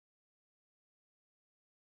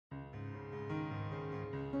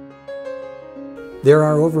There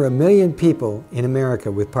are over 1 million people in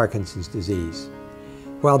America with Parkinson's disease.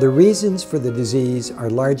 While the reasons for the disease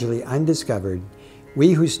are largely undiscovered,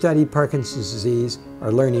 we who study Parkinson's disease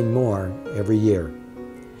are learning more every year.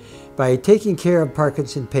 By taking care of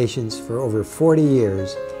Parkinson patients for over 40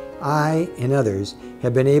 years, I and others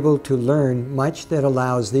have been able to learn much that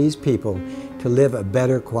allows these people to live a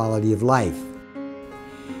better quality of life.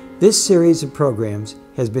 This series of programs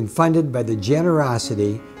has been funded by the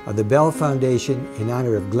generosity of the Bell Foundation in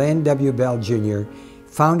honor of Glenn W. Bell Jr.,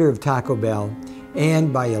 founder of Taco Bell,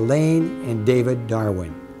 and by Elaine and David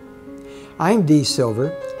Darwin. I'm Dee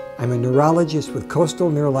Silver. I'm a neurologist with Coastal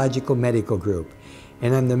Neurological Medical Group,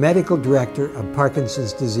 and I'm the medical director of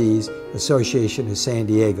Parkinson's Disease Association of San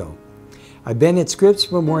Diego. I've been at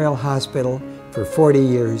Scripps Memorial Hospital for 40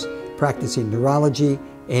 years, practicing neurology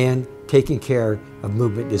and taking care of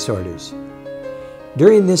movement disorders.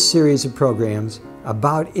 During this series of programs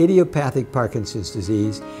about idiopathic Parkinson's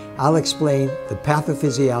disease, I'll explain the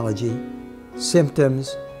pathophysiology,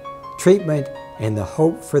 symptoms, treatment, and the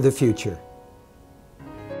hope for the future.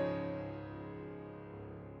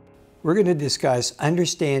 We're going to discuss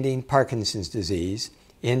understanding Parkinson's disease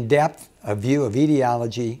in depth, a view of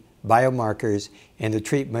etiology, biomarkers, and the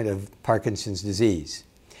treatment of Parkinson's disease.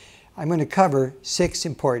 I'm going to cover 6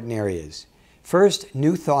 important areas. First,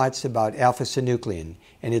 new thoughts about alpha synuclein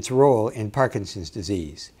and its role in Parkinson's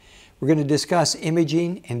disease. We're going to discuss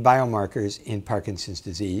imaging and biomarkers in Parkinson's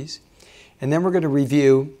disease. And then we're going to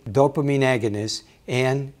review dopamine agonists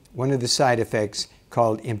and one of the side effects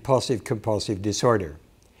called Impulsive Compulsive Disorder.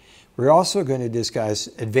 We're also going to discuss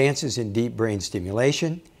advances in deep brain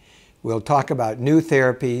stimulation. We'll talk about new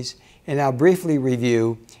therapies, and I'll briefly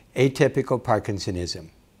review atypical Parkinsonism.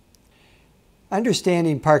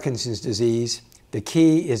 Understanding Parkinson's disease, the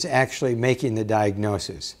key is actually making the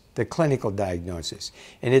diagnosis, the clinical diagnosis,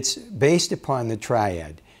 and it's based upon the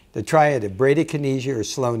triad of bradykinesia or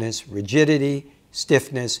slowness, rigidity,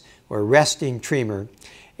 stiffness, or resting tremor,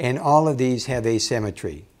 and all of these have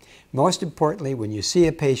asymmetry. Most importantly, when you see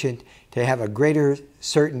a patient, to have a greater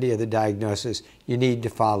certainty of the diagnosis, you need to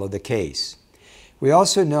follow the case. We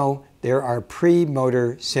also know there are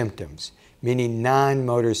premotor symptoms, meaning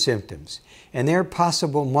non-motor symptoms. And they're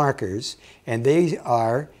possible markers, and they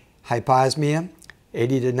are hyposmia,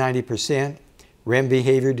 80 to 90%, REM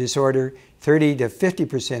behavior disorder, 30 to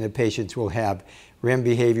 50% of patients will have REM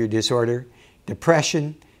behavior disorder,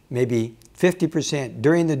 depression, maybe 50%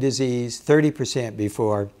 during the disease, 30%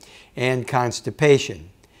 before, and constipation.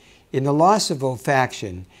 In the loss of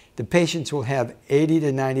olfaction, the patients will have 80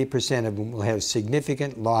 to 90% of them will have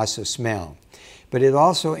significant loss of smell, but it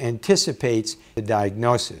also anticipates the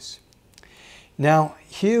diagnosis. Now,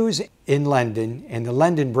 Hughes in London and the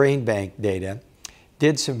London Brain Bank data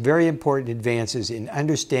did some very important advances in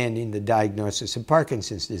understanding the diagnosis of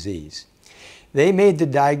Parkinson's disease. They made the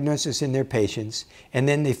diagnosis in their patients, and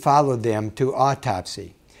then they followed them to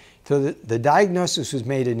autopsy. So the diagnosis was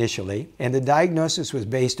made initially, and the diagnosis was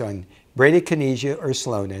based on bradykinesia or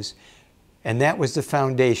slowness, and that was the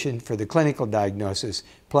foundation for the clinical diagnosis,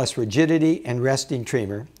 plus rigidity and resting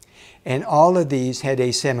tremor, and all of these had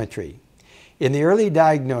asymmetry. In the early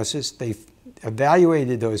diagnosis, they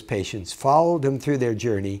evaluated those patients, followed them through their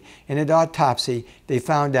journey, and at autopsy, they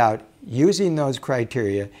found out, using those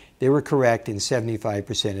criteria, they were correct in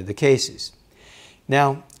 75% of the cases.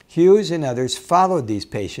 Now, Hughes and others followed these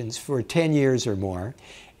patients for 10 years or more,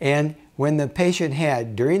 and when the patient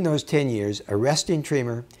had, during those 10 years, a resting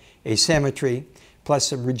tremor, asymmetry, plus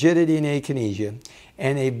some rigidity and akinesia,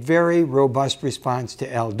 and a very robust response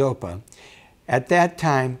to L-DOPA, at that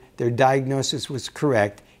time, their diagnosis was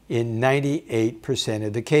correct in 98%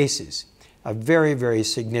 of the cases, a very, very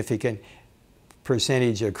significant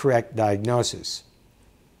percentage of correct diagnosis.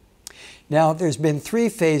 Now, there's been 3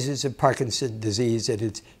 phases of Parkinson's disease that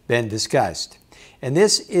has been discussed, and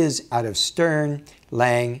this is out of Stern,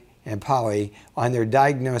 Lang, and Powie on their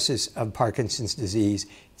diagnosis of Parkinson's disease,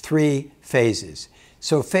 3 phases.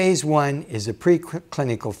 So phase 1 is a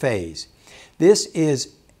preclinical phase. This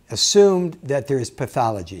is assumed that there is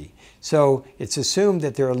pathology. So it's assumed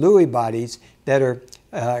that there are Lewy bodies that are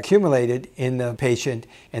accumulated in the patient,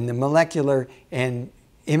 and the molecular and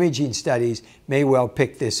imaging studies may well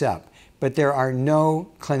pick this up. But there are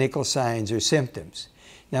no clinical signs or symptoms.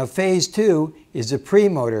 Now, phase 2 is the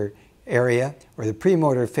premotor area, or the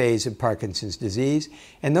premotor phase of Parkinson's disease,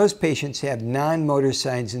 and those patients have non-motor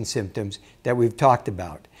signs and symptoms that we've talked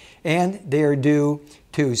about. And they are due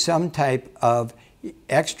to some type of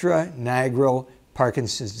extranigral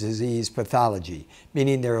Parkinson's disease pathology,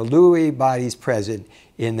 meaning there are Lewy bodies present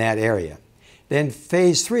in that area. Then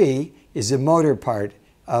phase 3 is the motor part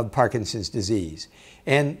of Parkinson's disease.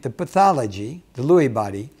 And the pathology, the Lewy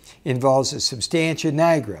body, involves the substantia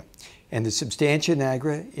nigra. And the substantia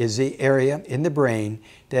nigra is the area in the brain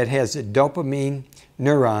that has the dopamine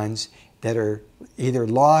neurons that are either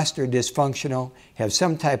lost or dysfunctional, have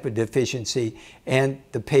some type of deficiency, and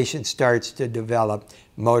the patient starts to develop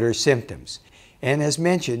motor symptoms. And as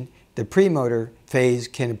mentioned, the premotor phase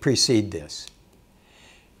can precede this.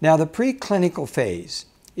 Now, the preclinical phase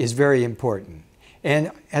is very important.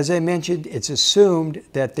 And as I mentioned, it's assumed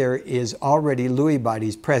that there is already Lewy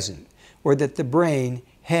bodies present, or that the brain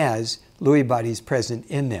has Lewy bodies present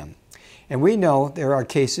in them. And we know there are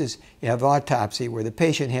cases of autopsy where the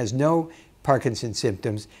patient has no Parkinson's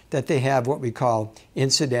symptoms, that they have what we call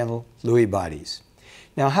incidental Lewy bodies.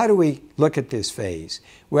 Now, how do we look at this phase?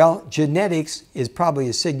 Well, genetics is probably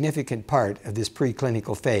a significant part of this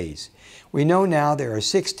preclinical phase. We know now there are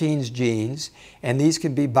 16 genes, and these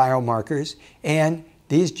can be biomarkers, and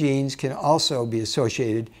these genes can also be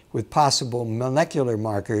associated with possible molecular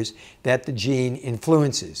markers that the gene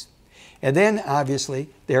influences. And then, obviously,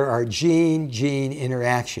 there are gene-gene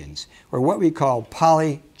interactions, or what we call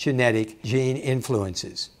polygenetic gene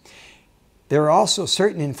influences. There are also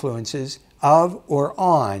certain influences of or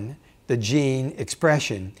on the gene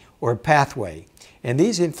expression or pathway. And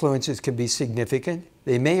these influences can be significant.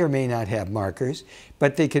 They may or may not have markers,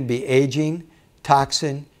 but they can be aging,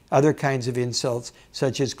 toxin, other kinds of insults,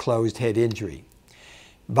 such as closed head injury.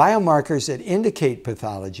 Biomarkers that indicate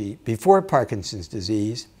pathology before Parkinson's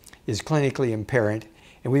disease is clinically apparent.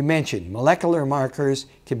 And we mentioned molecular markers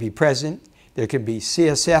can be present. There can be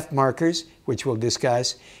CSF markers, which we'll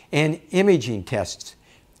discuss, and imaging tests.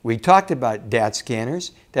 We talked about DAT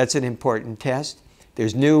scanners. That's an important test.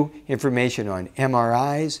 There's new information on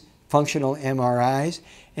MRIs, functional MRIs,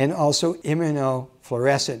 and also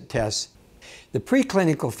immunofluorescent tests. The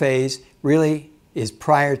preclinical phase really is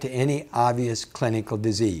prior to any obvious clinical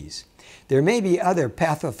disease. There may be other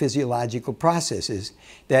pathophysiological processes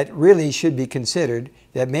that really should be considered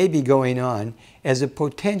that may be going on as a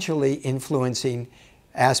potentially influencing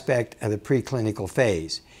aspect of the preclinical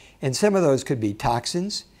phase. And some of those could be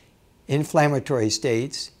toxins, inflammatory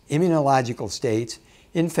states, immunological states,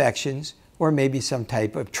 infections, or maybe some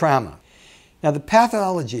type of trauma. Now, the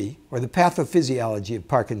pathology or the pathophysiology of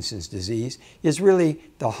Parkinson's disease is really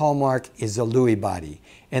the hallmark is the Lewy body.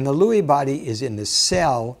 And the Lewy body is in the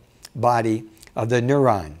cell body of the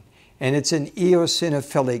neuron. And it's an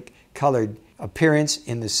eosinophilic colored appearance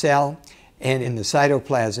in the cell and in the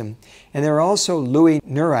cytoplasm. And there are also Lewy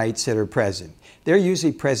neurites that are present. They're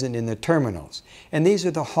usually present in the terminals. And these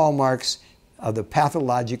are the hallmarks of the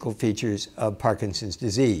pathological features of Parkinson's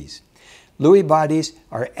disease. Lewy bodies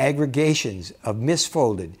are aggregations of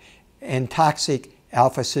misfolded and toxic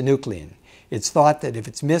alpha synuclein. It's thought that if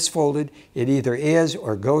it's misfolded, it either is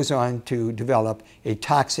or goes on to develop a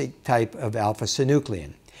toxic type of alpha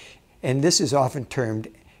synuclein. And this is often termed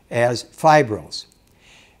as fibrils.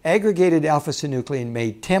 Aggregated alpha synuclein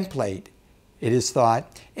may template, it is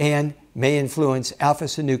thought, and may influence alpha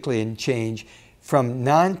synuclein change from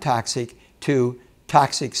non-toxic to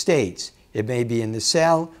toxic states. It may be in the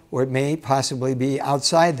cell, or it may possibly be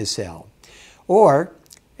outside the cell. Or,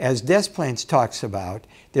 as Desplants talks about,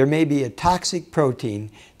 there may be a toxic protein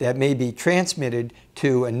that may be transmitted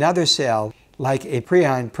to another cell, like a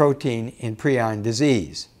prion protein in prion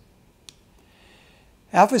disease.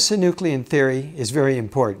 Alpha-synuclein theory is very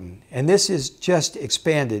important, and this is just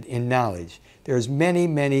expanded in knowledge. There's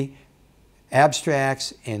many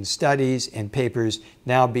abstracts and studies and papers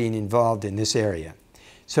now being involved in this area.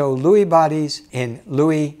 So Lewy bodies and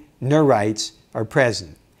Lewy neurites are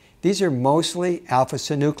present. These are mostly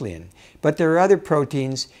alpha-synuclein, but there are other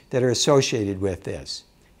proteins that are associated with this.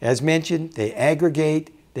 As mentioned, they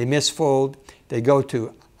aggregate, they misfold, they go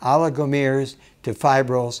to oligomers, to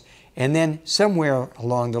fibrils, and then somewhere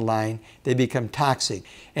along the line they become toxic.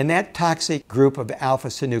 And that toxic group of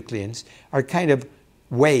alpha-synucleins are kind of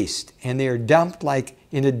waste, and they are dumped like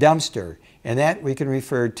in a dumpster, and that we can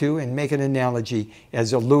refer to and make an analogy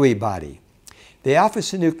as a Lewy body. The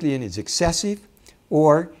alpha-synuclein is excessive,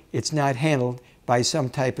 or it's not handled by some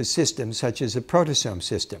type of system such as a proteasome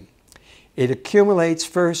system. It accumulates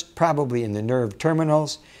first probably in the nerve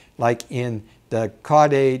terminals, like in the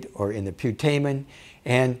caudate or in the putamen,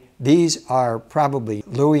 and these are probably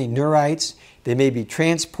Lewy neurites. They may be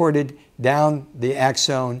transported down the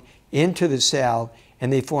axon into the cell,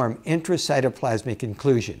 and they form intracytoplasmic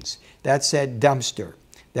inclusions. That's that dumpster.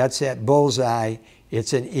 That's that bullseye.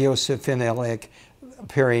 It's an eosinophilic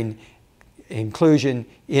appearing inclusion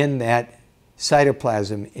in that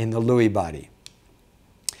cytoplasm in the Lewy body.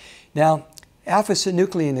 Now, Alpha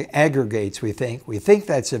synuclein aggregates, we think. We think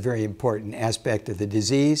that's a very important aspect of the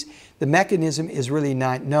disease. The mechanism is really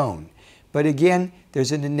not known. But again,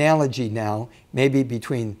 there's an analogy now, maybe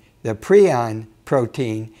between the prion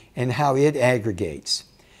protein and how it aggregates.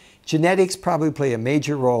 Genetics probably play a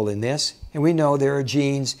major role in this, and we know there are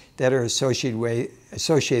genes that are associated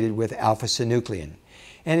with alpha synuclein.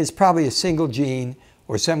 And it's probably a single gene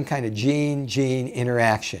or some kind of gene-gene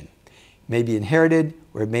interaction. It may be inherited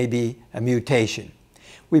or it may be a mutation.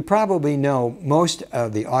 We probably know most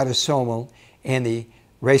of the autosomal and the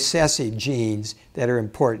recessive genes that are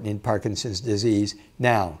important in Parkinson's disease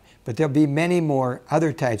now, but there'll be many more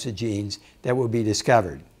other types of genes that will be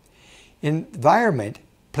discovered. Environment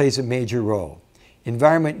plays a major role.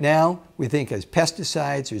 Environment now we think as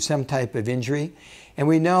pesticides or some type of injury, and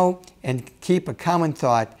we know and keep a common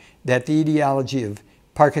thought that the etiology of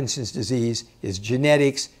Parkinson's disease is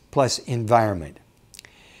genetics plus environment.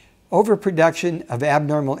 Overproduction of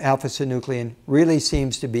abnormal alpha-synuclein really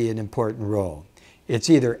seems to be an important role. It's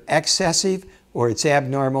either excessive or it's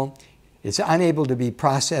abnormal. It's unable to be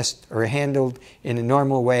processed or handled in a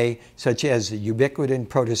normal way, such as the ubiquitin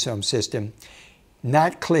proteasome system,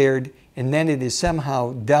 not cleared, and then it is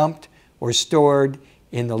somehow dumped or stored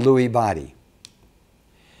in the Lewy body.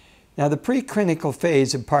 Now, the preclinical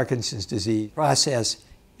phase of Parkinson's disease process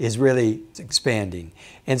is really expanding.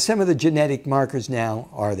 And some of the genetic markers now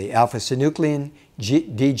are the alpha-synuclein,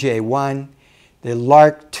 DJ1, the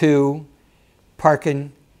LRRK2,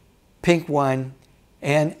 Parkin, PINK1,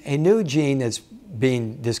 and a new gene that's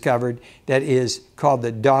being discovered that is called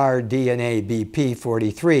the DAR-DNA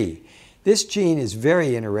BP43. This gene is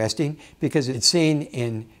very interesting because it's seen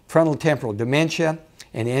in frontal temporal dementia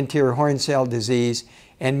and anterior horn cell disease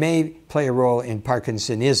and may play a role in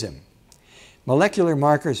Parkinsonism. Molecular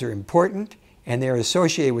markers are important and they're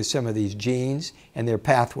associated with some of these genes and their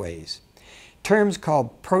pathways. Terms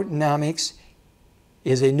called proteomics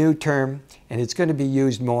is a new term, and it's going to be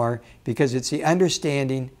used more because it's the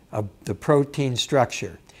understanding of the protein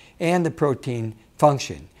structure and the protein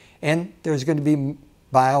function. And there's going to be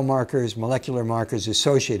biomarkers, molecular markers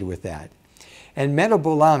associated with that. And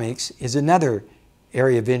metabolomics is another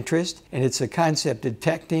area of interest, and it's the concept of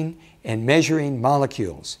detecting and measuring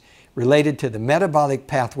molecules related to the metabolic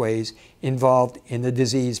pathways involved in the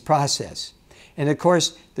disease process. And of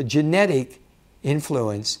course, the genetic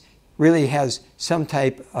influence really has some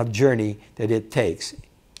type of journey that it takes.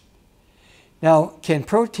 Now, can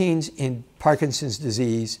proteins in Parkinson's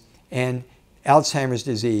disease and Alzheimer's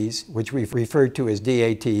disease, which we've referred to as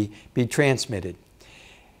DAT, be transmitted?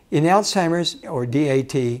 In Alzheimer's or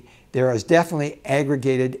DAT, there is definitely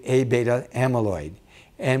aggregated A-beta amyloid.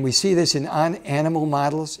 And we see this in animal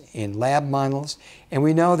models, in lab models, and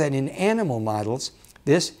we know that in animal models,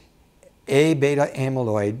 this A-beta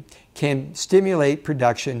amyloid can stimulate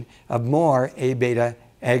production of more A-beta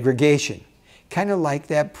aggregation, kind of like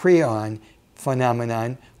that prion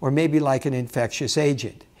phenomenon, or maybe like an infectious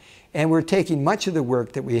agent. And we're taking much of the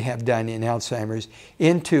work that we have done in Alzheimer's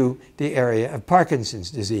into the area of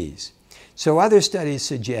Parkinson's disease. So other studies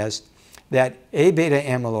suggest that A-beta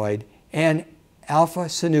amyloid and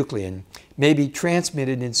alpha-synuclein may be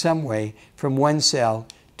transmitted in some way from one cell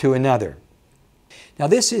to another. Now,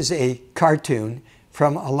 this is a cartoon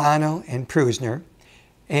from Alano and Prusner,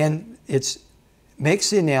 and it makes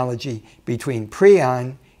the analogy between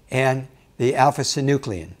prion and the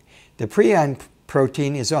alpha-synuclein. The prion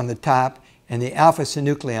protein is on the top and the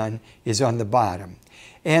alpha-synuclein is on the bottom.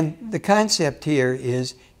 And the concept here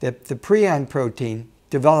is that the prion protein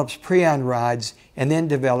develops prion rods and then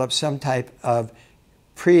develops some type of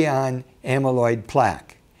prion amyloid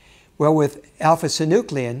plaque. Well, with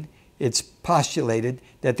alpha-synuclein, it's postulated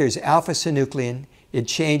that there's alpha-synuclein, it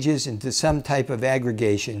changes into some type of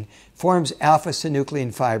aggregation, forms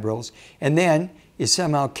alpha-synuclein fibrils, and then is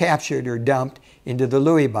somehow captured or dumped into the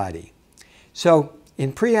Lewy body. So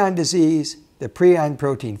in prion disease, the prion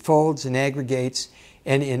protein folds and aggregates,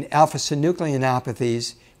 and in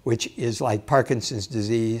alpha-synucleinopathies, which is like Parkinson's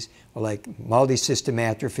disease, or like multisystem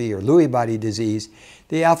atrophy or Lewy body disease,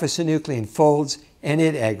 the alpha-synuclein folds and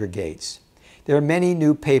it aggregates. There are many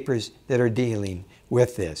new papers that are dealing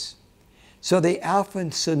with this. So the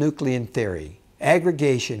alpha-synuclein theory,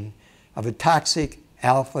 aggregation of a toxic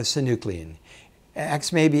alpha-synuclein,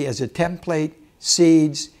 acts maybe as a template,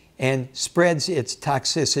 seeds, and spreads its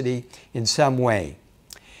toxicity in some way.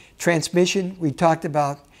 Transmission, we talked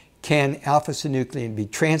about. Can alpha-synuclein be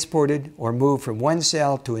transported or moved from one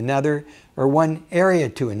cell to another or one area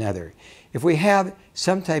to another? If we have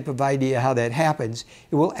some type of idea how that happens,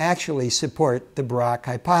 it will actually support the Brock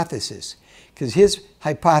hypothesis, because his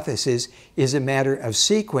hypothesis is a matter of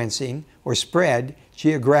sequencing or spread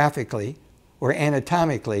geographically or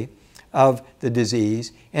anatomically of the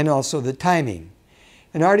disease, and also the timing.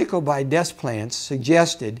 An article by Desplants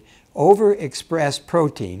suggested overexpressed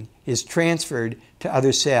protein is transferred to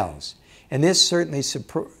other cells, and this certainly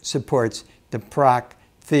supports the PROC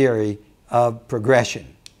theory of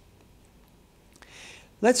progression.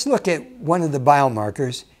 Let's look at one of the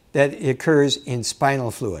biomarkers that occurs in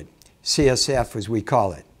spinal fluid, CSF as we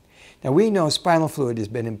call it. Now we know spinal fluid has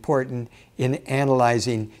been important in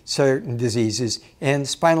analyzing certain diseases, and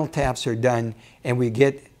spinal taps are done and we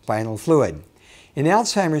get spinal fluid. In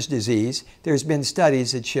Alzheimer's disease, there's been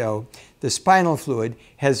studies that show the spinal fluid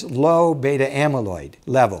has low beta amyloid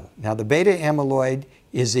level. Now the beta amyloid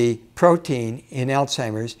is a protein in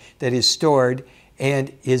Alzheimer's that is stored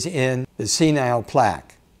and is in the senile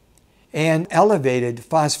plaque. And elevated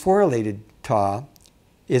phosphorylated tau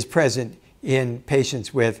is present in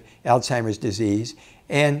patients with Alzheimer's disease,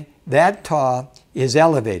 and that tau is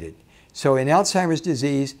elevated. So in Alzheimer's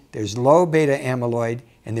disease, there's low beta amyloid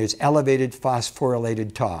and there's elevated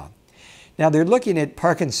phosphorylated tau. Now they're looking at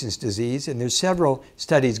Parkinson's disease, and there's several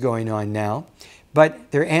studies going on now,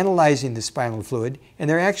 but they're analyzing the spinal fluid, and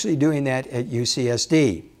they're actually doing that at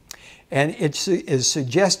UCSD. And it is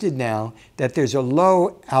suggested now that there's a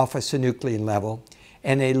low alpha synuclein level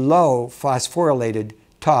and a low phosphorylated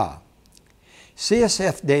tau.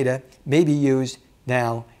 CSF data may be used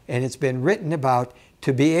now, and it's been written about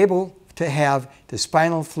to be able to have the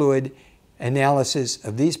spinal fluid analysis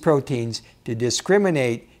of these proteins to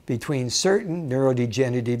discriminate between certain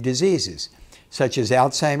neurodegenerative diseases, such as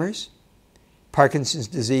Alzheimer's, Parkinson's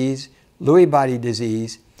disease, Lewy body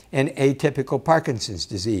disease, and atypical Parkinson's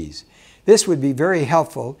disease. This would be very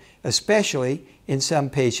helpful, especially in some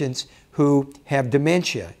patients who have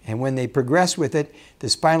dementia, and when they progress with it, the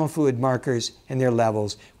spinal fluid markers and their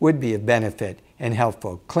levels would be of benefit and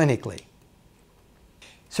helpful clinically.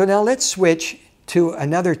 So now let's switch to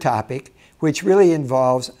another topic which really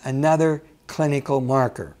involves another clinical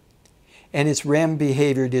marker, and it's REM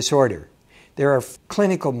behavior disorder. There are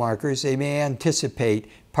clinical markers, they may anticipate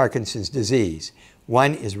Parkinson's disease.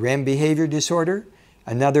 One is REM behavior disorder,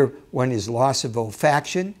 another one is loss of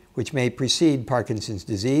olfaction, which may precede Parkinson's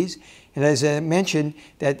disease, and as I mentioned,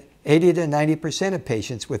 that 80 to 90% of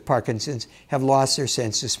patients with Parkinson's have lost their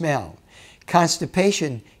sense of smell.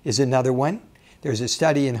 Constipation is another one. There's a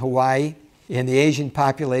study in Hawaii in the Asian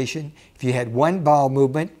population. If you had one bowel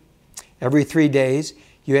movement every 3 days,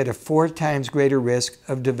 you had a 4 times greater risk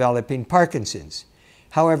of developing Parkinson's.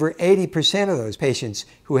 However, 80% of those patients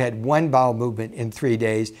who had one bowel movement in 3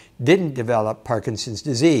 days didn't develop Parkinson's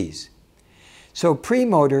disease. So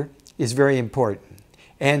premotor is very important.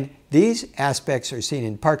 And these aspects are seen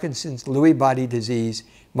in Parkinson's, Lewy body disease,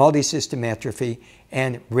 multisystem atrophy,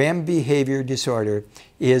 and REM behavior disorder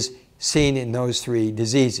is seen in those 3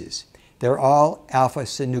 diseases. They're all alpha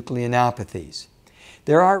synucleinopathies.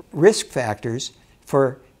 There are risk factors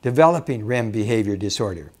for developing REM behavior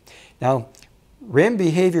disorder. Now, REM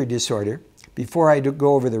behavior disorder, before I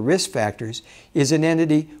go over the risk factors, is an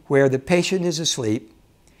entity where the patient is asleep,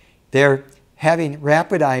 they're having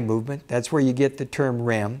rapid eye movement, that's where you get the term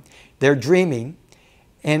REM, they're dreaming,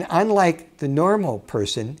 and unlike the normal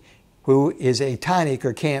person who is atonic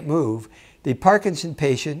or can't move, the Parkinson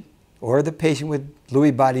patient or the patient with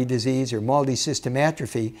Lewy body disease or multisystem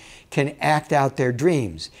atrophy can act out their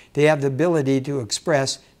dreams. They have the ability to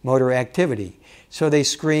express motor activity. So they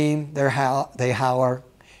scream, they holler,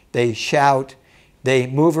 they shout, they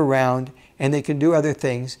move around, and they can do other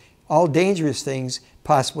things. All dangerous things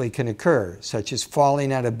possibly can occur, such as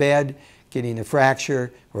falling out of bed, getting a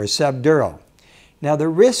fracture, or a subdural. Now the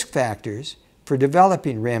risk factors for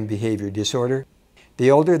developing REM behavior disorder, the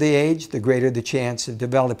older the age, the greater the chance of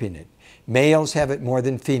developing it. Males have it more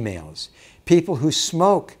than females. People who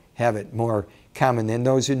smoke have it more common than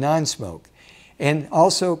those who non-smoke. And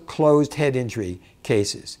also closed head injury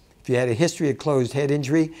cases. If you had a history of closed head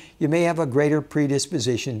injury, you may have a greater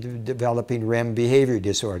predisposition to developing REM behavior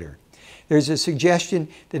disorder. There's a suggestion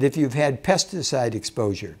that if you've had pesticide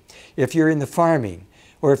exposure, if you're in the farming,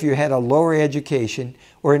 or if you had a lower education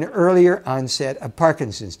or an earlier onset of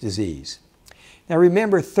Parkinson's disease. Now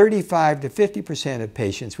remember, 35 to 50% of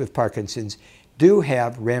patients with Parkinson's do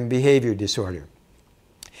have REM behavior disorder.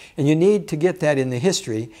 And you need to get that in the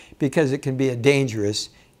history because it can be a dangerous,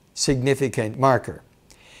 significant marker.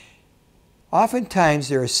 Oftentimes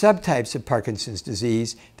there are subtypes of Parkinson's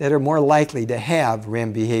disease that are more likely to have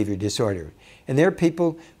REM behavior disorder. And they're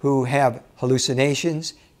people who have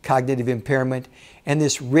hallucinations, cognitive impairment, and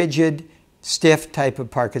this rigid, stiff type of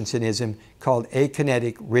Parkinsonism called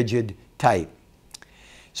akinetic rigid type.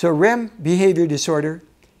 So REM behavior disorder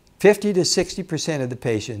 50 to 60% of the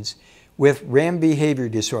patients with REM behavior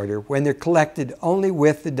disorder, when they're collected only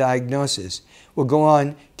with the diagnosis, will go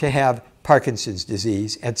on to have Parkinson's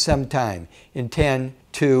disease at some time in 10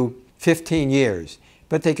 to 15 years.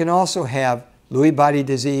 But they can also have Lewy body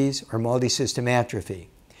disease or multisystem atrophy.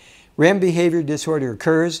 REM behavior disorder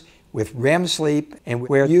occurs with REM sleep and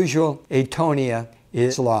where usual atonia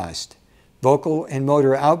is lost. Vocal and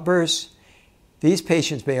motor outbursts. These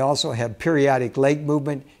patients may also have periodic leg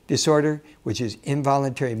movement disorder, which is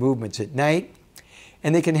involuntary movements at night,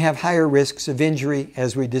 and they can have higher risks of injury,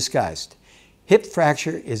 as we discussed. Hip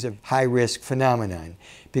fracture is a high-risk phenomenon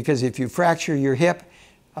because if you fracture your hip,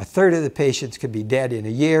 a third of the patients could be dead in a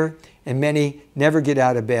year, and many never get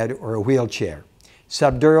out of bed or a wheelchair.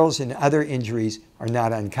 Subdurals and other injuries are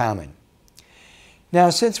not uncommon. Now,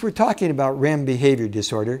 since we're talking about REM behavior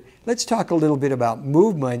disorder, let's talk a little bit about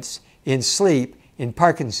movements in sleep in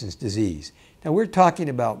Parkinson's disease. Now, we're talking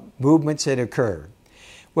about movements that occur.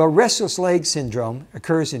 Well, restless leg syndrome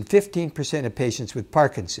occurs in 15% of patients with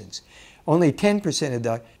Parkinson's. Only 10% of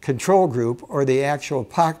the control group, or the actual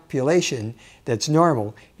population that's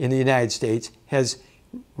normal in the United States, has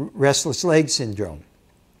restless leg syndrome.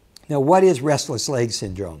 Now, what is restless leg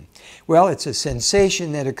syndrome? Well, it's a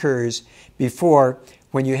sensation that occurs before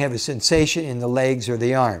when you have a sensation in the legs or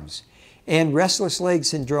the arms. And restless leg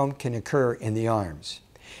syndrome can occur in the arms.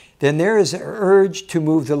 Then there is an urge to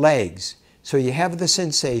move the legs. So you have the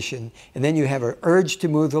sensation, and then you have an urge to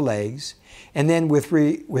move the legs, and then with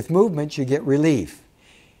movement you get relief.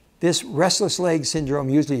 This restless leg syndrome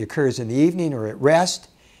usually occurs in the evening or at rest,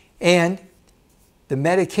 and the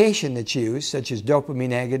medication that's used, such as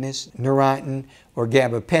dopamine agonists, Neurontin, or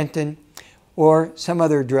gabapentin, or some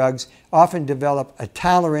other drugs, often develop a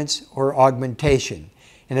tolerance or augmentation.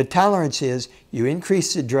 And a tolerance is you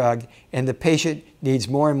increase the drug and the patient needs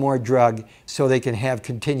more and more drug so they can have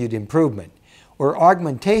continued improvement. Or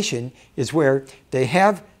augmentation is where they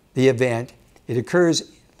have the event, it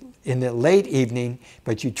occurs in the late evening,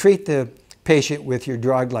 but you treat the patient with your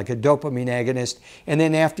drug like a dopamine agonist, and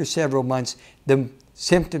then after several months the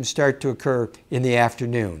symptoms start to occur in the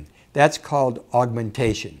afternoon. That's called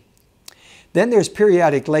augmentation. Then there's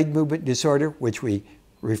periodic leg movement disorder, which we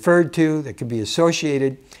referred to, that can be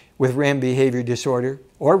associated with REM behavior disorder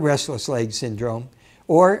or restless leg syndrome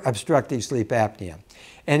or obstructive sleep apnea.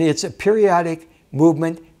 And it's a periodic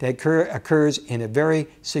movement that occurs in a very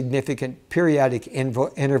significant periodic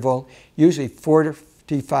interval, usually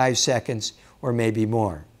 45 seconds or maybe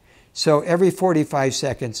more. So every 45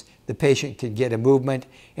 seconds the patient can get a movement,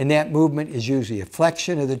 and that movement is usually a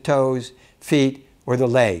flexion of the toes, feet, or the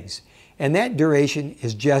legs. And that duration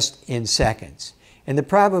is just in seconds. And the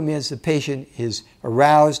problem is the patient is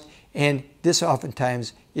aroused, and this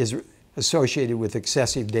oftentimes is associated with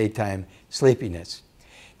excessive daytime sleepiness.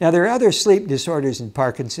 Now, there are other sleep disorders in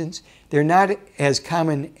Parkinson's. They're not as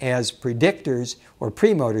common as predictors or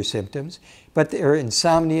premotor symptoms, but they're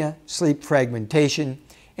insomnia, sleep fragmentation,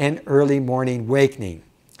 and early morning wakening.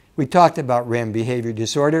 We talked about REM behavior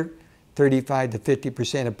disorder. 35 to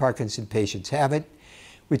 50% of Parkinson patients have it.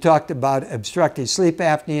 We talked about obstructive sleep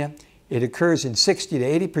apnea. It occurs in 60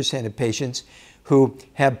 to 80% of patients who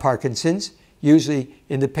have Parkinson's, usually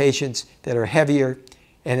in the patients that are heavier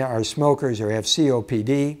and are smokers or have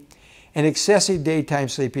COPD. And excessive daytime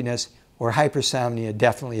sleepiness or hypersomnia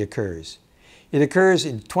definitely occurs. It occurs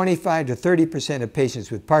in 25 to 30% of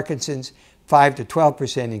patients with Parkinson's, 5 to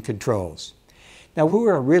 12% in controls. Now, who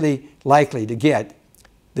are really likely to get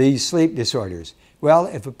these sleep disorders? Well,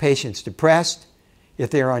 if a patient's depressed, if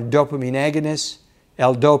they're on dopamine agonists,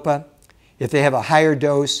 L-DOPA, if they have a higher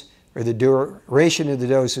dose or the duration of the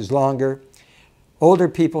dose is longer. Older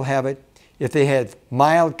people have it. If they have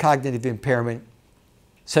mild cognitive impairment,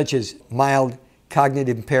 such as mild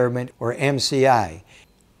cognitive impairment or MCI.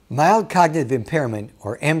 Mild cognitive impairment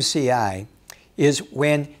or MCI is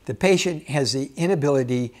when the patient has the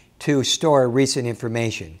inability to store recent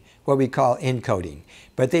information, what we call encoding,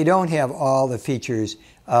 but they don't have all the features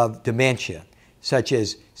of dementia, such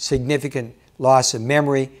as significant loss of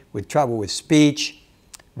memory with trouble with speech,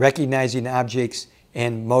 recognizing objects,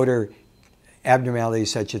 and motor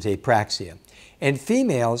abnormalities such as apraxia. And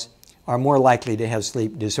females are more likely to have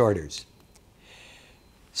sleep disorders.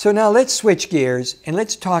 So now let's switch gears and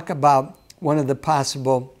let's talk about one of the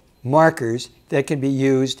possible markers that can be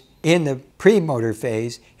used in the premotor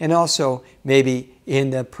phase and also maybe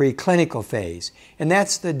in the preclinical phase, and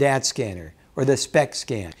that's the DAT scanner or the SPECT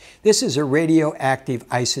scan. This is a radioactive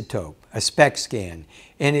isotope, a SPECT scan,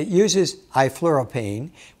 and it uses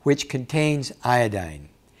ifluoropane, which contains iodine.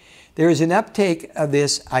 There is an uptake of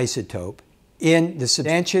this isotope in the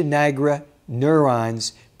substantia nigra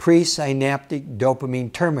neurons presynaptic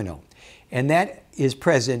dopamine terminal, and that is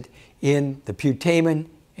present in the putamen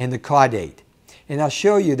and the caudate. And I'll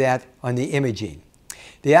show you that on the imaging.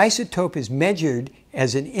 The isotope is measured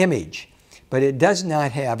as an image, but it does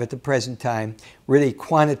not have, at the present time, really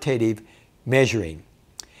quantitative measuring.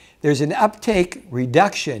 There's an uptake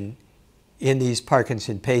reduction in these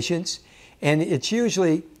Parkinson patients, and it's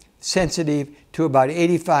usually sensitive to about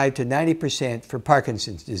 85 to 90% for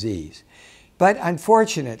Parkinson's disease. But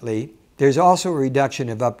unfortunately, there's also a reduction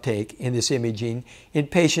of uptake in this imaging in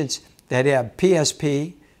patients that have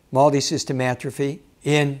PSP, multisystem atrophy,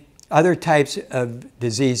 in other types of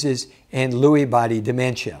diseases, and Lewy body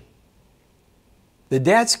dementia. The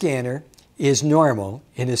DAT scanner is normal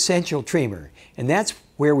in essential tremor, and that's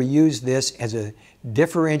where we use this as a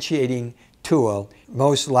differentiating tool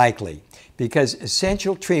most likely, because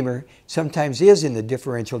essential tremor sometimes is in the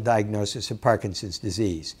differential diagnosis of Parkinson's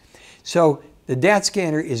disease. So the DAT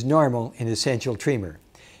scanner is normal in essential tremor,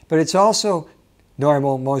 but it's also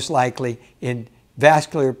normal most likely in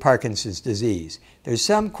vascular Parkinson's disease. There's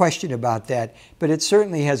some question about that, but it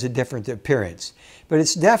certainly has a different appearance. But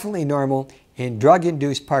it's definitely normal in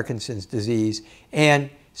drug-induced Parkinson's disease and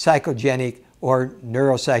psychogenic or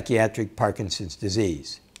neuropsychiatric Parkinson's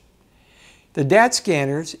disease. The DAT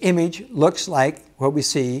scanner's image looks like what we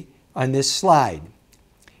see on this slide.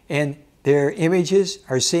 And their images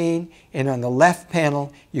are seen, and on the left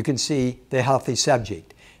panel you can see the healthy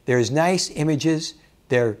subject. There's nice images,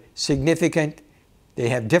 they're significant, they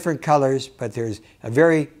have different colors, but there's a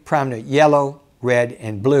very prominent yellow, red,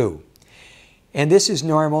 and blue. And this is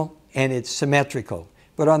normal and it's symmetrical.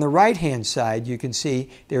 But on the right-hand side you can see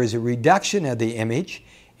there is a reduction of the image,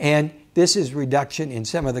 and this is reduction in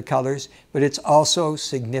some of the colors, but it's also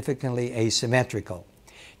significantly asymmetrical.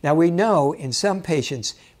 Now we know in some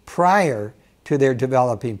patients prior to their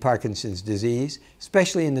developing Parkinson's disease,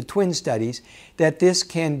 especially in the twin studies, that this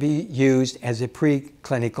can be used as a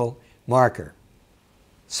preclinical marker.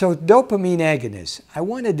 So dopamine agonists. I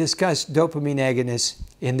want to discuss dopamine agonists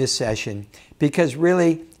in this session because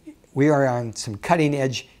really we are on some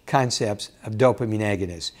cutting-edge concepts of dopamine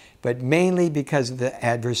agonists, but mainly because of the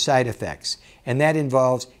adverse side effects, and that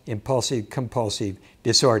involves impulsive compulsive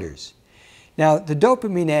disorders. Now, the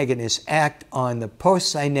dopamine agonists act on the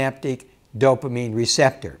postsynaptic dopamine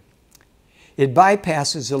receptor. It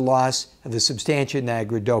bypasses the loss of the substantia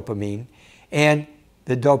nigra dopamine and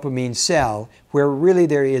the dopamine cell, where really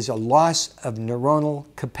there is a loss of neuronal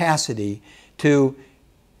capacity to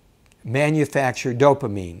manufacture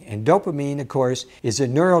dopamine. And dopamine, of course, is a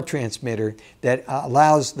neurotransmitter that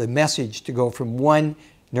allows the message to go from one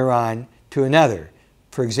neuron to another.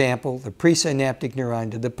 For example, the presynaptic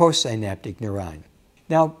neuron to the postsynaptic neuron.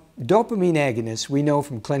 Now, dopamine agonists, we know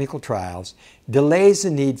from clinical trials, delays the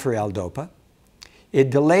need for L-DOPA. It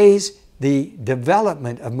delays the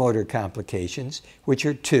development of motor complications, which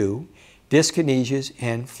are two, dyskinesias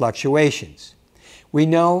and fluctuations. We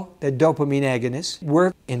know that dopamine agonists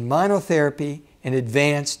work in monotherapy in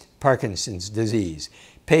advanced Parkinson's disease,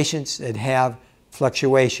 patients that have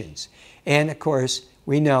fluctuations. And of course,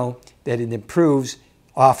 we know that it improves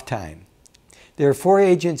off time. There are 4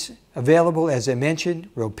 agents available, as I mentioned.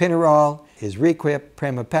 Ropinirole is Requip,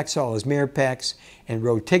 pramipexole is Mirapex, and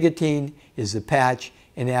rotigotine is the patch,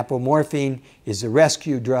 and apomorphine is the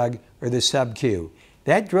rescue drug or the sub-Q.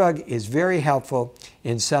 That drug is very helpful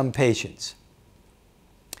in some patients.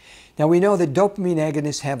 Now we know that dopamine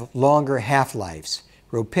agonists have longer half-lives.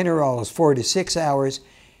 Ropinirole is 4 to 6 hours.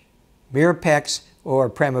 Mirapex or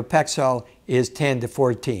pramipexole is 10 to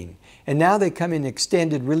 14. And now they come in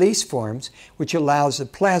extended release forms, which allows the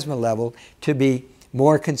plasma level to be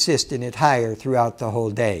more consistent and higher throughout the whole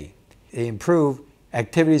day. They improve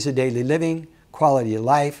activities of daily living, quality of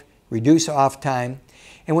life, reduce off time.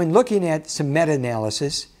 And when looking at some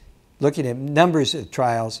meta-analysis, looking at numbers of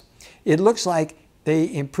trials, it looks like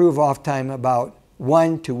they improve off time about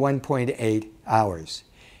 1 to 1.8 hours.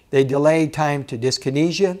 They delay time to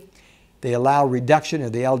dyskinesia. They allow reduction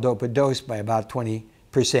of the L-DOPA dose by about 20%.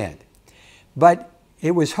 But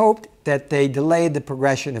it was hoped that they delayed the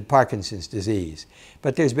progression of Parkinson's disease.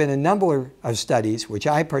 But there's been a number of studies, which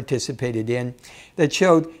I participated in, that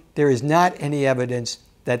showed there is not any evidence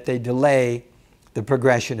that they delay the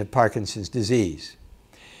progression of Parkinson's disease.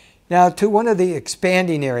 Now, to one of the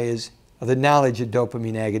expanding areas of the knowledge of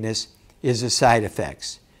dopamine agonists is the side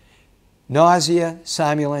effects. Nausea,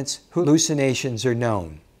 somnolence, hallucinations are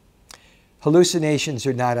known. Hallucinations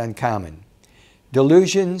are not uncommon.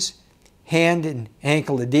 Delusions, hand and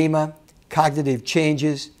ankle edema, cognitive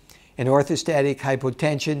changes, and orthostatic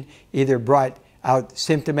hypotension either brought out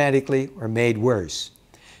symptomatically or made worse.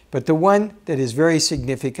 But the one that is very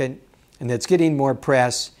significant and that's getting more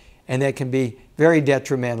press and that can be very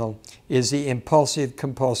detrimental is the impulsive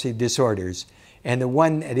compulsive disorders. And the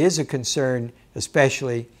one that is a concern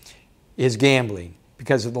especially is gambling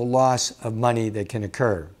because of the loss of money that can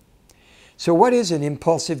occur. So what is an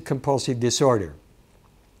impulsive compulsive disorder?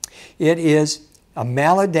 It is a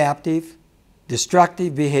maladaptive,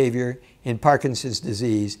 destructive behavior in Parkinson's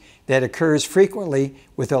disease that occurs frequently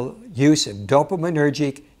with the use of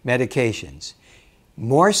dopaminergic medications.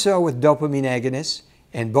 More so with dopamine agonists,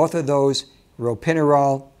 and both of those,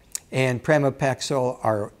 ropinirole and pramipexole,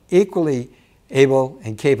 are equally able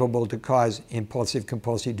and capable to cause impulsive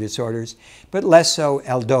compulsive disorders, but less so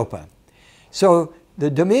L-DOPA. So the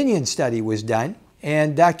Dominion study was done,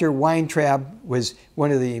 and Dr. Weintraub was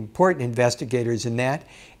one of the important investigators in that,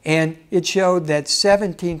 and it showed that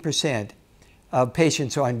 17% of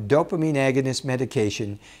patients on dopamine agonist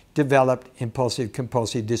medication developed impulsive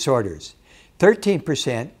compulsive disorders.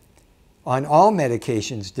 13% on all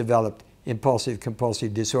medications developed impulsive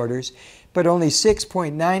compulsive disorders, but only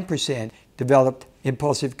 6.9% developed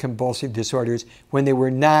impulsive compulsive disorders when they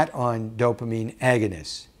were not on dopamine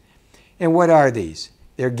agonists. And what are these?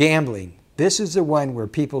 They're gambling. This is the one where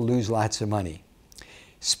people lose lots of money.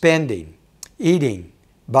 Spending, eating,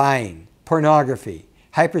 buying, pornography,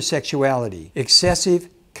 hypersexuality, excessive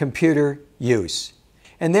computer use.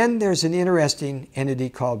 And then there's an interesting entity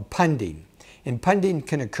called punding. And punding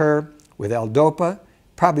can occur with L-DOPA,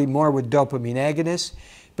 probably more with dopamine agonists,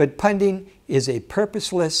 but punding is a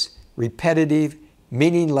purposeless, repetitive,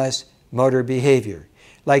 meaningless motor behavior,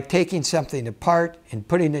 like taking something apart and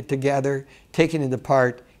putting it together, taking it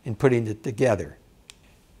apart and putting it together.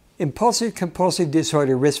 Impulsive compulsive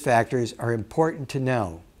disorder risk factors are important to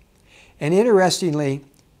know. And interestingly,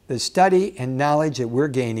 the study and knowledge that we're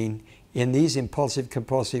gaining in these impulsive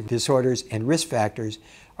compulsive disorders and risk factors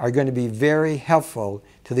are going to be very helpful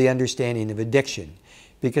to the understanding of addiction,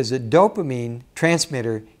 because the dopamine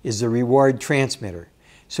transmitter is the reward transmitter.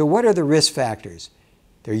 So what are the risk factors?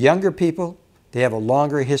 They're younger people. They have a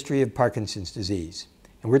longer history of Parkinson's disease.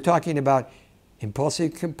 And we're talking about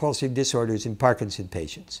impulsive compulsive disorders in Parkinson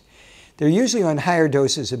patients. They're usually on higher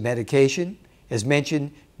doses of medication, as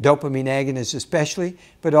mentioned, dopamine agonists especially,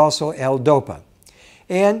 but also L-DOPA.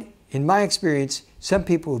 And in my experience, some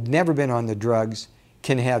people who've never been on the drugs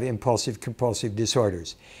can have impulsive compulsive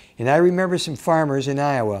disorders. And I remember some farmers in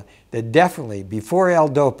Iowa that definitely, before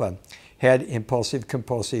L-DOPA, had impulsive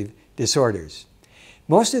compulsive disorders.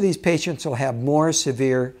 Most of these patients will have more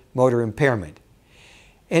severe motor impairment.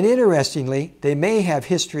 And interestingly, they may have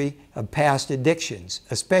history of past addictions,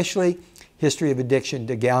 especially history of addiction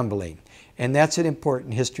to gambling. And that's an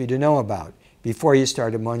important history to know about before you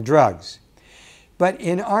start them on drugs. But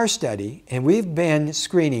in our study, and we've been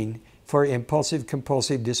screening for impulsive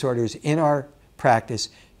compulsive disorders in our practice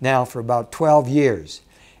now for about 12 years.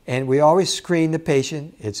 And we always screen the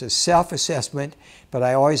patient. It's a self-assessment, but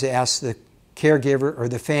I always ask the caregiver or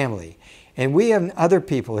the family. And we and other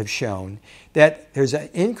people have shown that there's an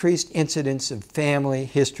increased incidence of family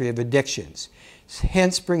history of addictions,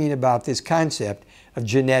 hence bringing about this concept of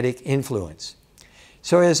genetic influence.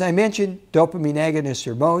 So as I mentioned, dopamine agonists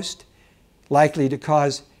are most likely to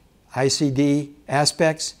cause ICD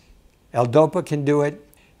aspects. L-DOPA can do it.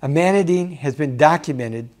 Amantadine has been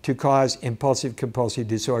documented to cause impulsive compulsive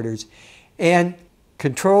disorders, and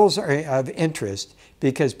controls are of interest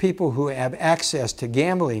because people who have access to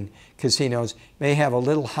gambling casinos may have a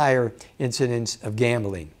little higher incidence of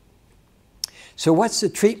gambling. So what's the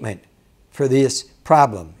treatment for this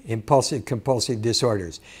problem, impulsive compulsive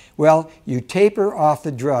disorders? Well, you taper off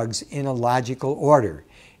the drugs in a logical order.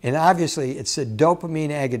 And obviously, it's the dopamine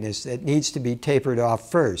agonist that needs to be tapered off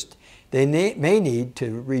first. They may need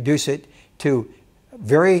to reduce it to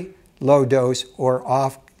very low dose or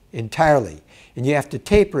off entirely. And you have to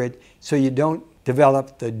taper it so you don't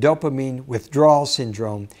develop the dopamine withdrawal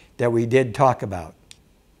syndrome that we did talk about.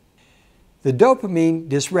 The dopamine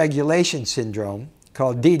dysregulation syndrome,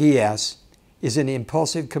 called DDS, is an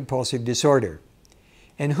impulsive compulsive disorder.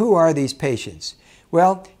 And who are these patients?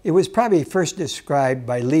 Well, it was probably first described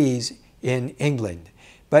by Lees in England,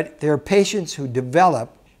 but they're patients who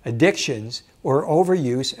develop addictions or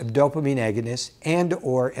overuse of dopamine agonists and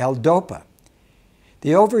or L-DOPA.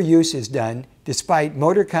 The overuse is done despite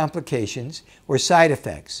motor complications or side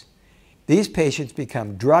effects. These patients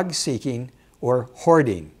become drug-seeking or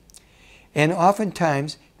hoarding. And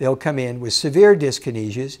oftentimes they'll come in with severe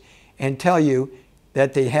dyskinesias and tell you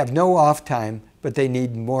that they have no off time, but they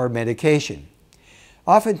need more medication.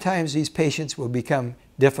 Oftentimes these patients will become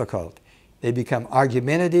difficult. They become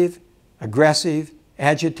argumentative, aggressive,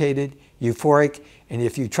 agitated, euphoric, And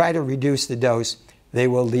if you try to reduce the dose, they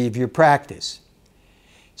will leave your practice.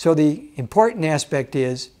 So the important aspect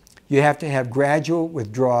is you have to have gradual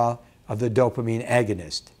withdrawal of the dopamine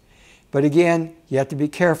agonist. But again, you have to be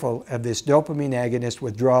careful of this dopamine agonist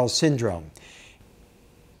withdrawal syndrome.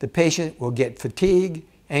 The patient will get fatigue,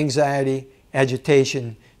 anxiety,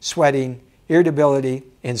 agitation, sweating, irritability,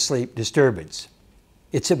 and sleep disturbance.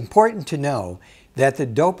 It's important to know that the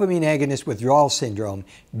dopamine agonist withdrawal syndrome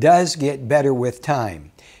does get better with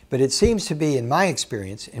time. But it seems to be, in my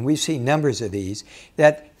experience, and we've seen numbers of these,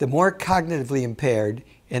 that the more cognitively impaired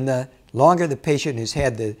and the longer the patient has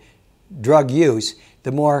had the drug use,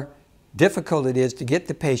 the more difficult it is to get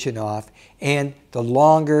the patient off, and the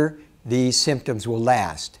longer these symptoms will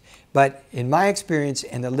last. But in my experience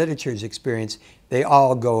and the literature's experience, they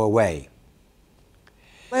all go away.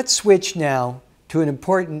 Let's switch now to an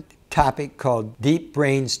important topic called deep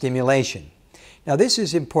brain stimulation. Now this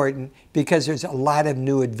is important because there's a lot of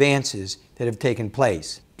new advances that have taken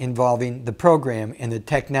place involving the program and the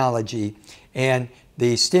technology and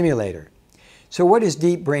the stimulator. So what is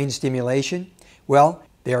deep brain stimulation? Well,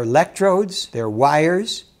 there are electrodes, there are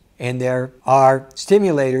wires, and there are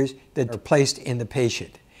stimulators that are placed in the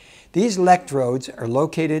patient. These electrodes are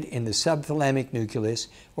located in the subthalamic nucleus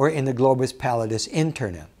or in the globus pallidus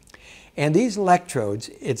interna. And these electrodes,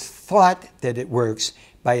 it's thought that it works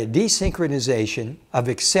by a desynchronization of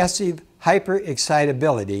excessive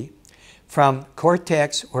hyperexcitability from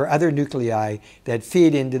cortex or other nuclei that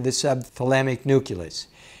feed into the subthalamic nucleus.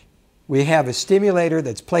 We have a stimulator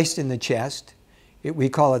that's placed in the chest. We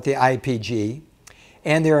call it the IPG.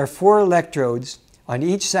 And there are 4 electrodes on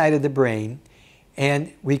each side of the brain,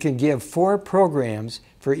 and we can give 4 programs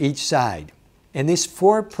for each side. And this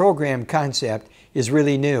 4-program concept is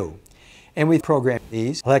really new. And we program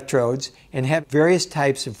these electrodes and have various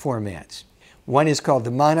types of formats. One is called the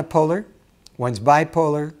monopolar, one's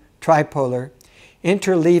bipolar, tripolar,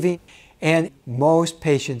 interleaving, and most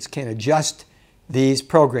patients can adjust these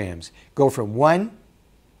programs. Go from one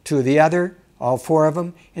to the other, all 4 of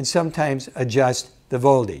them, and sometimes adjust the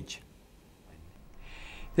voltage.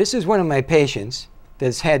 This is one of my patients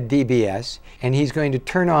that's had DBS, and he's going to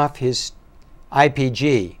turn off his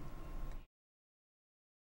IPG.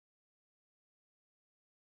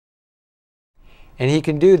 And he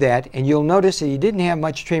can do that, and you'll notice that he didn't have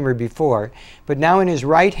much tremor before, but now in his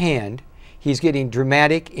right hand, he's getting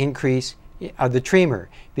dramatic increase of the tremor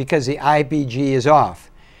because the IPG is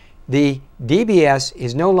off. The DBS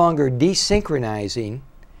is no longer desynchronizing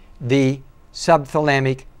the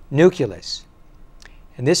subthalamic nucleus.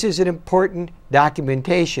 And this is an important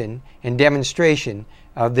documentation and demonstration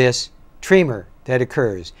of this tremor that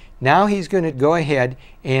occurs. Now he's going to go ahead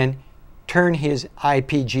and turn his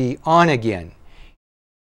IPG on again.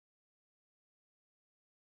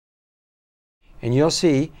 And you'll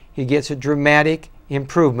see he gets a dramatic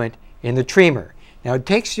improvement in the tremor. Now it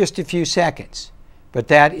takes just a few seconds, but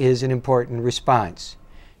that is an important response.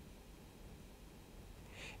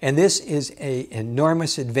 And this is an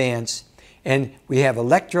enormous advance, and we have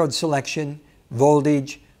electrode selection,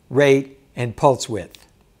 voltage, rate, and pulse width.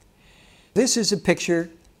 This is a picture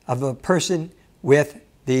of a person with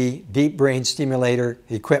the deep brain stimulator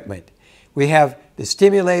equipment. We have the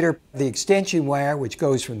stimulator, the extension wire, which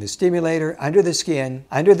goes from the stimulator under the skin,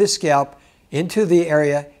 under the scalp, into the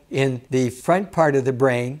area in the front part of the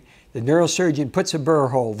brain. The neurosurgeon puts a burr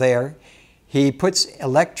hole there. He puts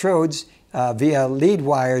electrodes via lead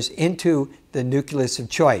wires into the nucleus of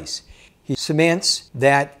choice. He cements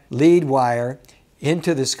that lead wire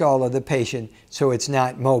into the skull of the patient so it's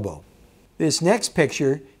not mobile. This next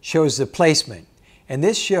picture shows the placement, and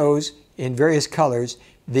this shows in various colors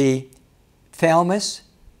the thalamus,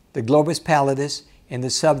 the globus pallidus, and the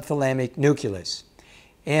subthalamic nucleus.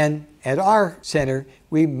 And at our center,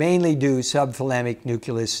 we mainly do subthalamic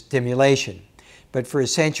nucleus stimulation. But for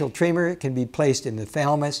essential tremor, it can be placed in the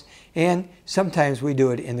thalamus, and sometimes we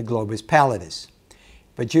do it in the globus pallidus.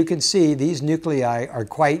 But you can see these nuclei are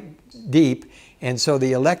quite deep, and so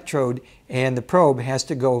the electrode and the probe has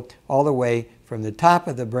to go all the way from the top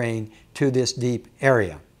of the brain to this deep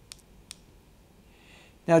area.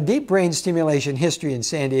 Now, deep brain stimulation history in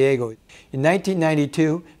San Diego. In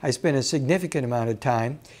 1992, I spent a significant amount of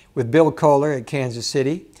time with Bill Kohler at Kansas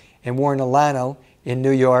City and Warren Alano in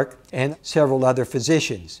New York and several other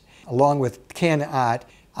physicians. Along with Ken Ott,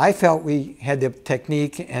 I felt we had the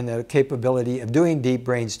technique and the capability of doing deep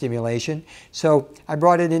brain stimulation, so I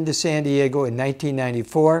brought it into San Diego in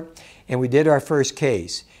 1994, and we did our first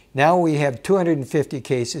case. Now we have 250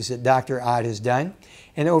 cases that Dr. Ott has done,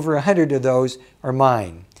 and over 100 of those are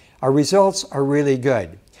mine. Our results are really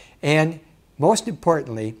good. And most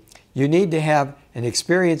importantly, You need to have an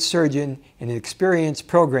experienced surgeon and an experienced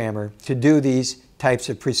programmer to do these types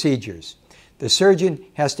of procedures. The surgeon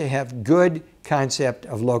has to have good concept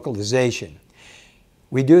of localization.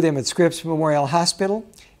 We do them at Scripps Memorial Hospital,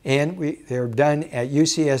 and they're done at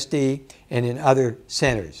UCSD and in other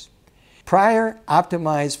centers. Prior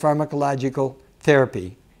optimized pharmacological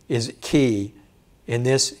therapy is key in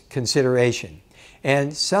this consideration.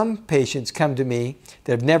 And some patients come to me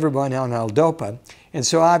that have never been on L-Dopa, and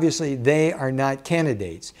so obviously they are not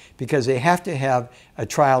candidates because they have to have a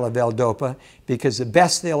trial of L-Dopa, because the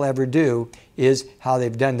best they'll ever do is how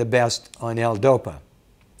they've done the best on L-Dopa.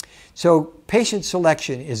 So patient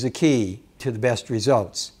selection is the key to the best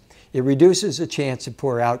results. It reduces the chance of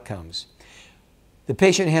poor outcomes. The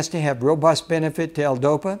patient has to have robust benefit to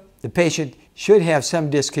L-Dopa. The patient should have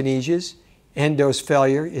some dyskinesias. End-dose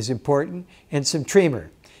failure is important, and some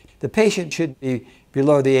tremor. The patient should be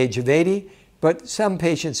below the age of 80, but some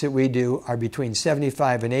patients that we do are between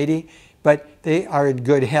 75 and 80, but they are in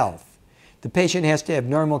good health. The patient has to have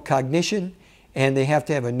normal cognition, and they have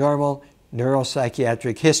to have a normal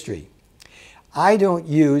neuropsychiatric history. I don't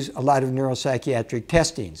use a lot of neuropsychiatric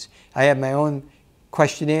testings. I have my own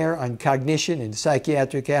questionnaire on cognition and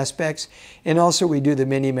psychiatric aspects, and also we do the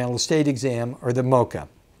mini mental state exam, or the MoCA.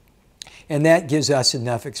 And that gives us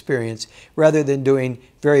enough experience rather than doing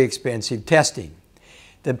very expensive testing.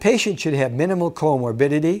 The patient should have minimal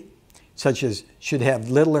comorbidity, such as should have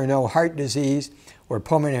little or no heart disease or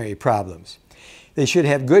pulmonary problems. They should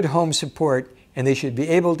have good home support, and they should be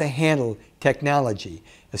able to handle technology,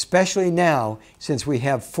 especially now since we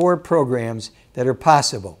have 4 programs that are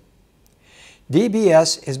possible.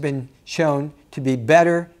 DBS has been shown to be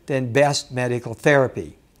better than best medical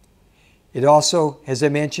therapy. It also, as I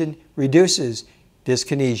mentioned, reduces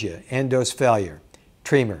dyskinesia, end-dose failure,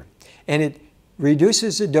 tremor, and it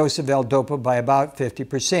reduces the dose of L-Dopa by about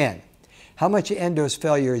 50%. How much end-dose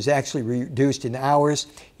failure is actually reduced in hours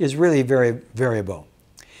is really very variable.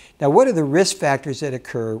 Now, what are the risk factors that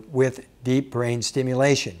occur with deep brain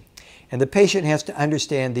stimulation? And the patient has to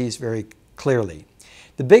understand these very clearly.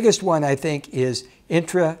 The biggest one, I think, is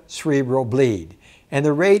intracerebral bleed, and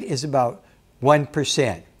the rate is about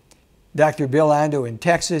 1%. Dr. Bill Ando in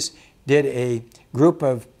Texas did a group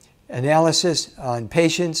of analysis on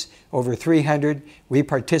patients, over 300. We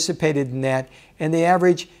participated in that, and the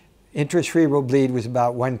average intracerebral bleed was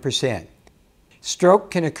about 1%.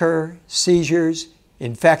 Stroke can occur, seizures,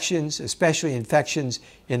 infections, especially infections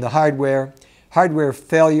in the hardware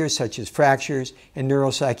failures such as fractures, and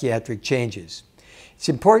neuropsychiatric changes. It's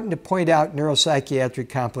important to point out neuropsychiatric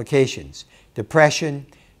complications: depression,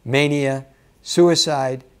 mania,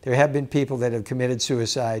 suicide. There have been people that have committed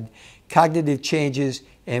suicide, cognitive changes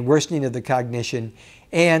and worsening of the cognition,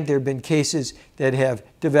 and there have been cases that have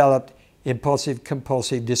developed impulsive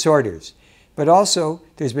compulsive disorders. But also,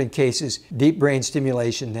 there's been cases, deep brain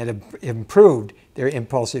stimulation, that have improved their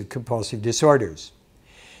impulsive compulsive disorders.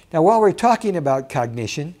 Now, while we're talking about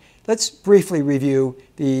cognition, let's briefly review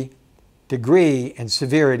the degree and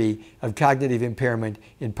severity of cognitive impairment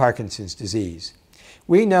in Parkinson's disease.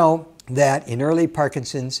 We know that in early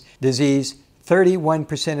Parkinson's disease,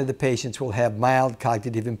 31% of the patients will have mild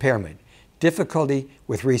cognitive impairment, difficulty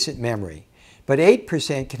with recent memory, but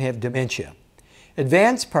 8% can have dementia.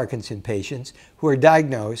 Advanced Parkinson patients who are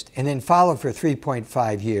diagnosed and then followed for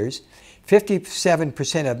 3.5 years,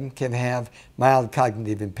 57% of them can have mild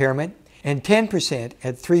cognitive impairment, and 10%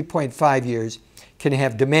 at 3.5 years can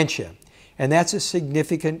have dementia, and that's a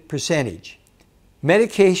significant percentage.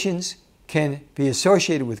 Medications can be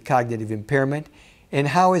associated with cognitive impairment, and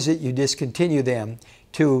how is it you discontinue them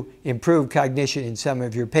to improve cognition in some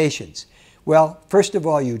of your patients? Well, first of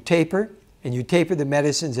all, you taper, and you taper the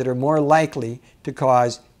medicines that are more likely to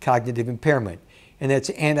cause cognitive impairment, and that's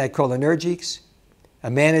anticholinergics,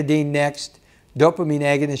 amantadine next, dopamine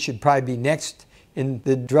agonists should probably be next in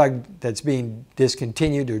the drug that's being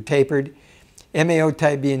discontinued or tapered, MAO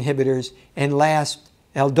type B inhibitors, and last,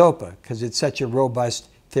 L-Dopa, because it's such a robust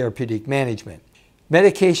therapeutic management.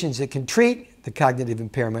 Medications that can treat the cognitive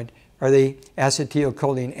impairment are the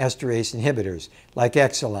acetylcholine esterase inhibitors, like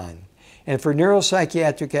Exelon. And for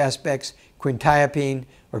neuropsychiatric aspects, quintiapine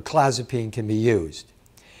or clozapine can be used.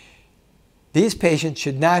 These patients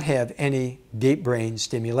should not have any deep brain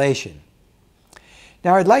stimulation.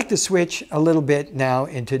 Now, I'd like to switch a little bit now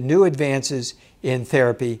into new advances in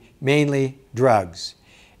therapy, mainly drugs.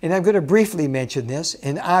 And I'm going to briefly mention this,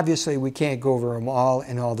 and obviously we can't go over them all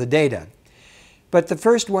and all the data. But the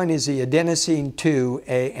first one is the adenosine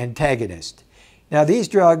 2A antagonist. Now, these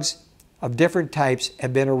drugs of different types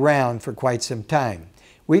have been around for quite some time.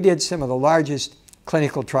 We did some of the largest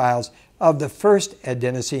clinical trials of the first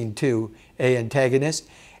adenosine 2A antagonist,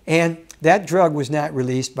 and that drug was not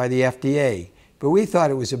released by the FDA. But we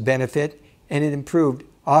thought it was a benefit, and it improved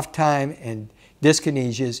off time and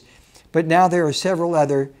dyskinesias. But now there are several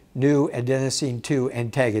other new adenosine 2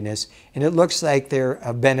 antagonists, and it looks like they're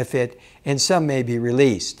a benefit, and some may be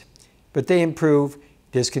released. But they improve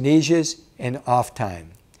dyskinesias and off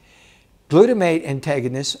time. Glutamate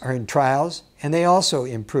antagonists are in trials, and they also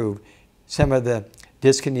improve some of the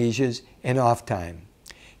dyskinesias and off time.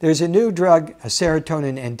 There's a new drug, a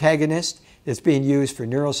serotonin antagonist, that's being used for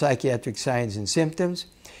neuropsychiatric signs and symptoms.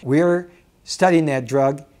 We're studying that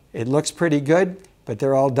drug. It looks pretty good, but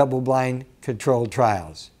they're all double-blind controlled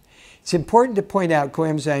trials. It's important to point out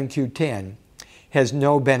coenzyme Q10 has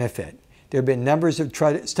no benefit. There have been numbers of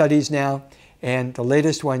studies now, and the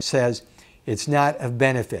latest one says it's not of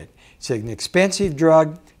benefit. It's an expensive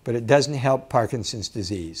drug, but it doesn't help Parkinson's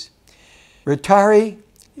disease. Ritari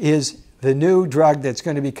is the new drug that's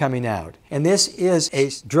going to be coming out. And this is a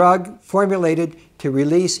drug formulated to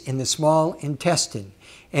release in the small intestine.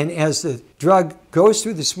 And as the drug goes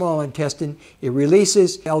through the small intestine, it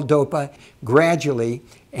releases L-DOPA gradually,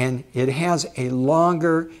 and it has a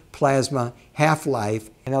longer plasma half-life,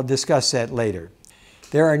 and I'll discuss that later.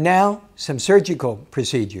 There are now some surgical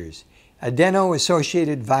procedures.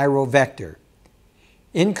 Adeno-associated viral vector,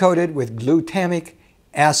 encoded with glutamic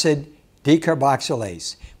acid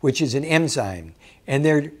decarboxylase, which is an enzyme, and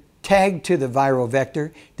they're tagged to the viral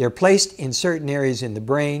vector. They're placed in certain areas in the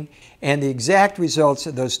brain, and the exact results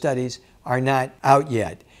of those studies are not out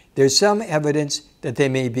yet. There's some evidence that they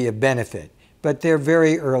may be a benefit, but they're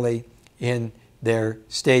very early in their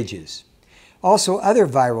stages. Also, other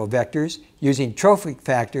viral vectors using trophic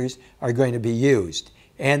factors are going to be used,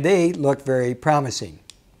 and they look very promising.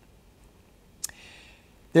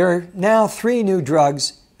 There are now 3 new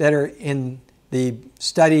drugs that are in the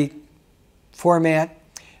study format.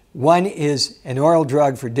 One is an oral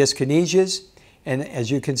drug for dyskinesias, and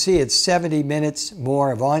as you can see, it's 70 minutes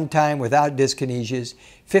more of on time without dyskinesias,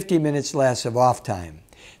 50 minutes less of off time.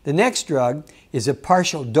 The next drug is a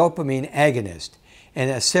partial dopamine agonist and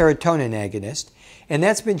a serotonin agonist, and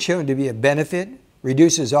that's been shown to be a benefit,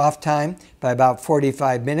 reduces off time by about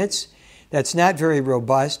 45 minutes. That's not very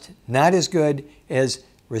robust, not as good as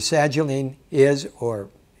rasagiline is, or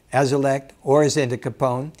Azilect, or as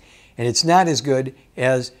entacapone, and it's not as good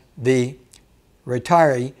as the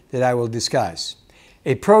Ritari that I will discuss.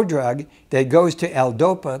 A prodrug that goes to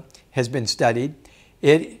L-DOPA has been studied.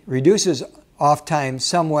 It reduces off time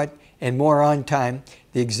somewhat and more on time.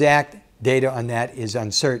 The exact data on that is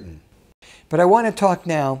uncertain. But I want to talk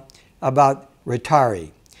now about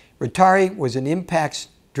Ritari. Ritari was an Impax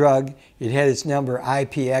drug. It had its number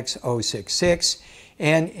IPX066.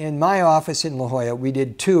 And in my office in La Jolla, we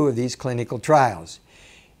did 2 of these clinical trials.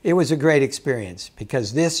 It was a great experience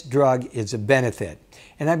because this drug is a benefit.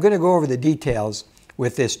 And I'm going to go over the details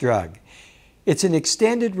with this drug. It's an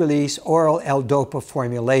extended release oral L-DOPA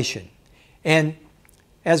formulation. And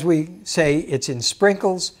as we say, it's in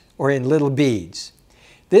sprinkles or in little beads.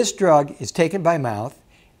 This drug is taken by mouth,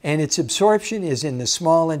 and its absorption is in the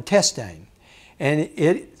small intestine. And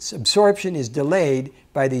its absorption is delayed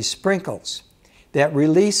by these sprinkles that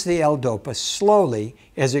release the L-DOPA slowly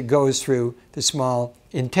as it goes through the small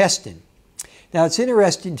intestine. Now, it's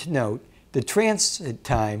interesting to note the transit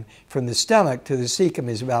time from the stomach to the cecum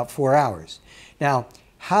is about 4 hours. Now,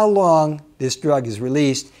 how long this drug is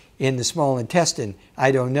released in the small intestine,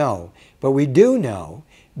 I don't know. But we do know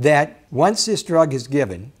that once this drug is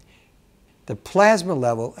given, the plasma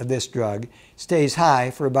level of this drug stays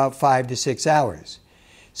high for about 5 to 6 hours.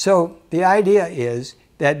 So the idea is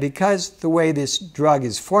that because the way this drug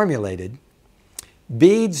is formulated,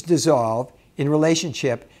 beads dissolve in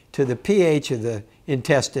relationship to the pH of the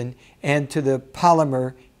intestine and to the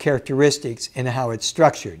polymer characteristics and how it's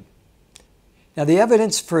structured. Now, the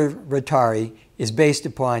evidence for Ritari is based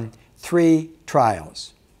upon 3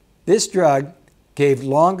 trials. This drug gave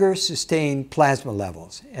longer sustained plasma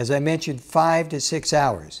levels, as I mentioned, 5 to 6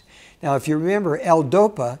 hours. Now, if you remember,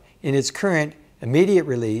 L-DOPA in its current immediate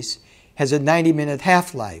release has a 90-minute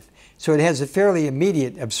half-life, so it has a fairly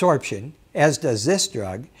immediate absorption, as does this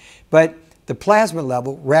drug, but the plasma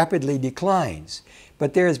level rapidly declines.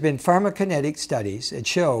 But there has been pharmacokinetic studies that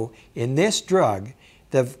show in this drug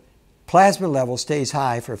the plasma level stays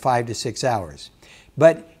high for 5 to 6 hours.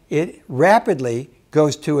 But it rapidly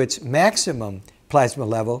goes to its maximum plasma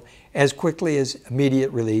level as quickly as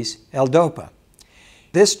immediate release L-DOPA.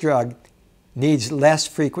 This drug needs less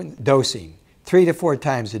frequent dosing, 3 to 4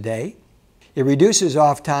 times a day. It reduces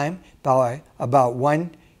off time by about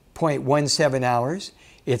 1.17 hours.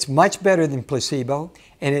 It's much better than placebo,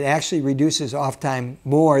 and it actually reduces off time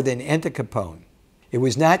more than entacapone. It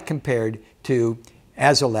was not compared to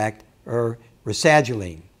Azilect or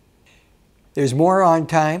Rasagiline. There's more on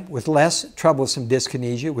time with less troublesome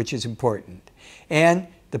dyskinesia, which is important. And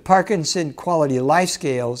the Parkinson Quality of Life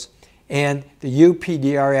Scales and the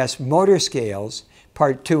UPDRS motor scales,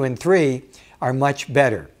 part 2 and 3, are much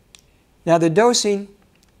better. Now the dosing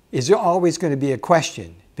is always going to be a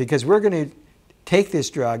question, because we're going to take this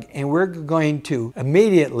drug and we're going to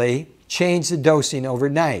immediately change the dosing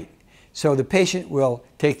overnight. So the patient will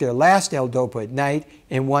take their last L-Dopa at night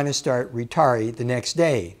and want to start Ritari the next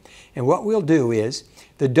day. And what we'll do is,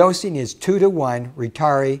 the dosing is 2-to-1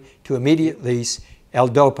 Ritari to immediate release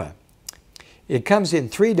L-Dopa. It comes in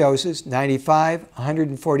 3 doses, 95,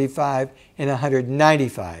 145, and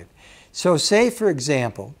 195. So say, for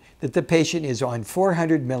example, that the patient is on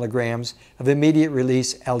 400 milligrams of immediate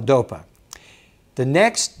release L-Dopa. The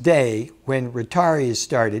next day, when Ritari is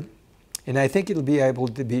started, and I think it'll be able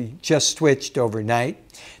to be just switched overnight,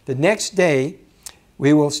 the next day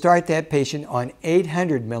we will start that patient on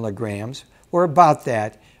 800 milligrams, or about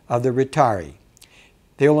that, of the Ritari.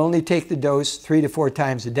 They will only take the dose 3 to 4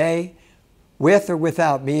 times a day, with or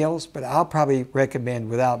without meals, but I'll probably recommend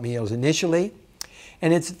without meals initially.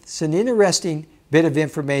 And it's an interesting bit of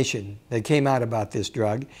information that came out about this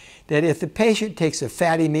drug, that if the patient takes a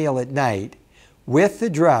fatty meal at night with the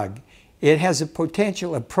drug, it has a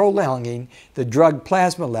potential of prolonging the drug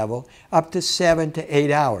plasma level up to 7 to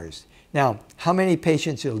 8 hours. Now, how many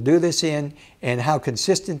patients it'll do this in and how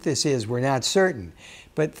consistent this is, we're not certain.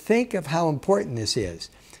 But think of how important this is.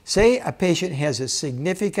 Say a patient has a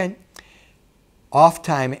significant off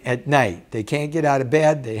time at night. They can't get out of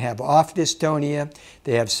bed, they have off dystonia,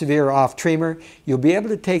 they have severe off tremor. You'll be able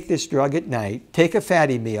to take this drug at night, take a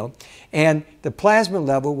fatty meal, and the plasma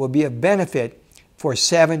level will be of benefit for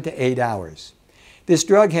 7 to 8 hours. This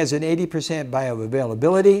drug has an 80%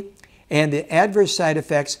 bioavailability, and the adverse side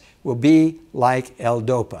effects will be like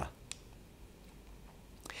L-Dopa.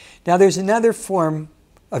 Now there's another form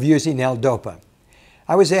of using L-Dopa.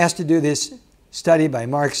 I was asked to do this study by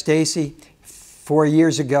Mark Stacy 4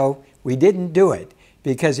 years ago. We didn't do it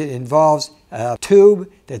because it involves a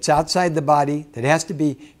tube that's outside the body that has to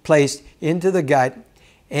be placed into the gut,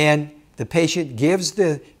 and the patient gives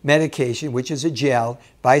the medication, which is a gel,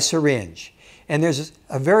 by syringe. And there's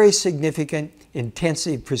a very significant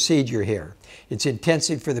intensive procedure here. It's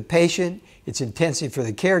intensive for the patient, it's intensive for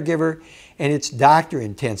the caregiver, and it's doctor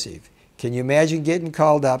intensive. Can you imagine getting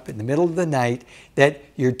called up in the middle of the night that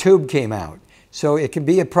your tube came out? So it can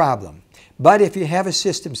be a problem. But if you have a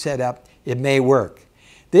system set up, it may work.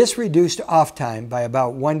 This reduced off time by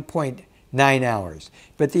about 1.9 hours,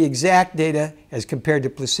 but the exact data as compared to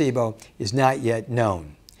placebo is not yet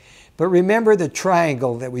known. But remember the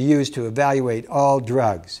triangle that we use to evaluate all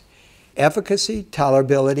drugs: efficacy,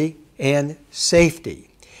 tolerability, and safety.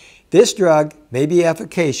 This drug may be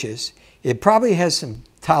efficacious. It probably has some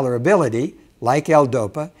tolerability, like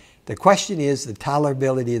L-Dopa. The question is the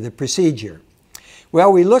tolerability of the procedure.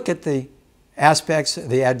 Well, we look at the aspects of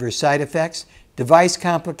the adverse side effects. Device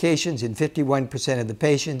complications in 51% of the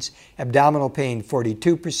patients, abdominal pain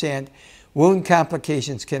 42%, wound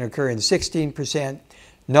complications can occur in 16%,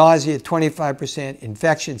 nausea 25%,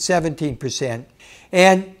 infection 17%,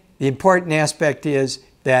 and the important aspect is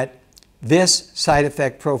that this side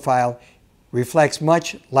effect profile reflects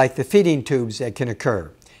much like the feeding tubes that can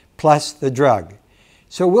occur, plus the drug.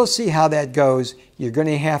 So we'll see how that goes. You're going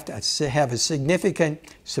to have a significant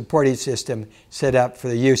supportive system set up for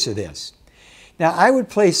the use of this. Now, I would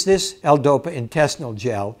place this L-Dopa intestinal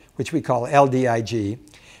gel, which we call LDIG,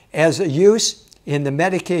 as a use in the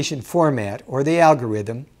medication format or the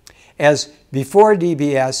algorithm as before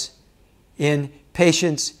DBS in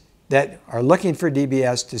patients that are looking for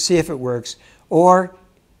DBS to see if it works, or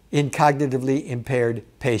in cognitively impaired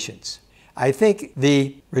patients. I think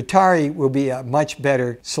the Ritari will be a much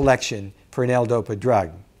better selection for an L-Dopa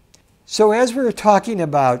drug. So as we're talking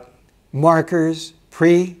about markers,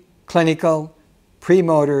 preclinical,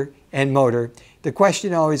 premotor, and motor, the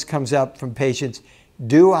question always comes up from patients: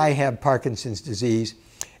 do I have Parkinson's disease?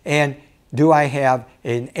 And do I have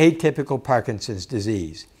an atypical Parkinson's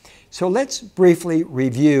disease? So let's briefly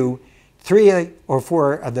review 3 or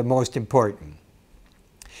 4 of the most important.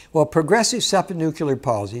 Well, progressive supranuclear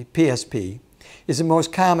palsy, PSP, is the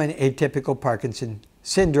most common atypical Parkinson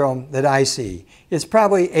syndrome that I see. It's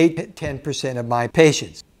probably 8 to 10% of my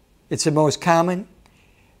patients. It's the most common,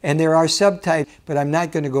 and there are subtypes, but I'm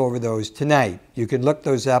not going to go over those tonight. You can look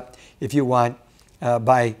those up if you want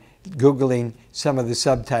by Googling some of the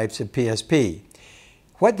subtypes of PSP.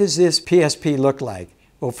 What does this PSP look like?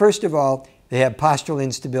 Well, first of all, they have postural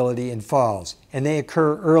instability and falls, and they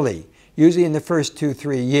occur early, usually in the first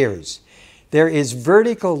 2-3 years. There is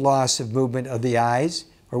vertical loss of movement of the eyes,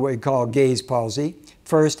 or what we call gaze palsy,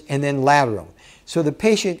 first, and then lateral. So the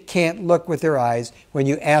patient can't look with their eyes when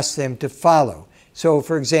you ask them to follow. So,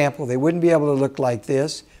 for example, they wouldn't be able to look like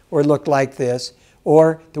this, or look like this,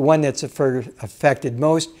 or the one that's affected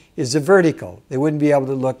most is the vertical. They wouldn't be able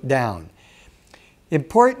to look down.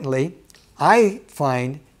 Importantly, I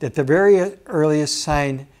find that the very earliest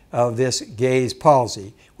sign of this gaze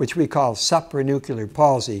palsy, which we call supranuclear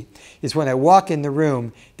palsy, is when I walk in the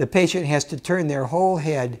room, the patient has to turn their whole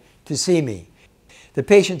head to see me. The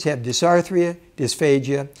patients have dysarthria,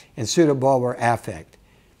 dysphagia, and pseudobulbar affect.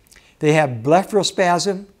 They have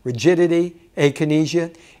blepharospasm, rigidity,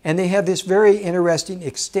 akinesia, and they have this very interesting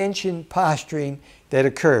extension posturing that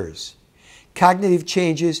occurs. Cognitive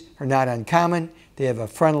changes are not uncommon. They have a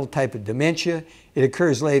frontal type of dementia. It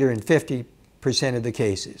occurs later in 50% of the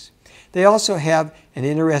cases. They also have an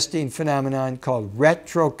interesting phenomenon called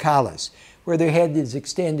retrocalis, where their head is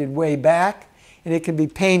extended way back, and it can be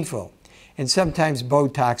painful. And sometimes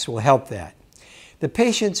Botox will help that. The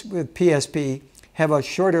patients with PSP have a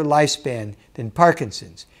shorter lifespan than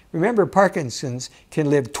Parkinson's. Remember, Parkinson's can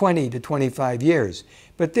live 20 to 25 years,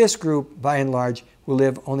 but this group, by and large, will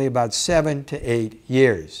live only about 7 to 8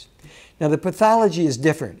 years. Now, the pathology is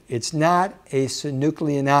different. It's not a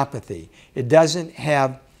synucleinopathy. It doesn't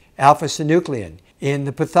have alpha synuclein in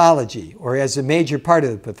the pathology or as a major part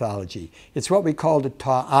of the pathology. It's what we call a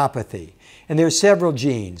tauopathy. And there are several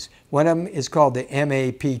genes. One of them is called the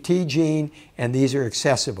MAPT gene, and these are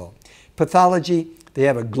accessible. Pathology, they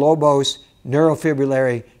have a globose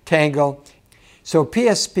neurofibrillary tangle. So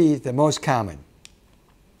PSP is the most common.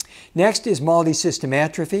 Next is multisystem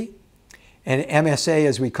atrophy, and MSA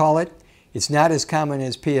as we call it. It's not as common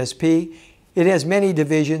as PSP. It has many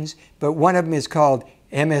divisions, but one of them is called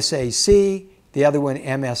MSAC, the other one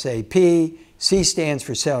MSAP. C stands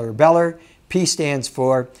for cerebellar, P stands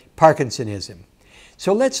for Parkinsonism.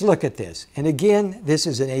 So let's look at this. And again, this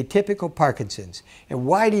is an atypical Parkinson's. And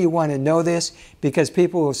why do you want to know this? Because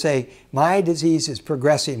people will say, my disease is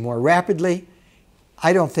progressing more rapidly.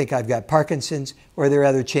 I don't think I've got Parkinson's, or there are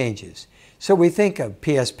other changes. So we think of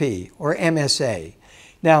PSP or MSA.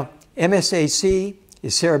 Now, MSAC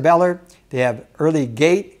is cerebellar. They have early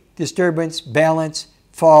gait disturbance, balance,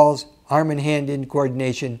 falls, arm and hand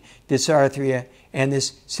incoordination, dysarthria, and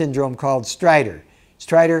this syndrome called stridor.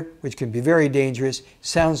 Stridor, which can be very dangerous,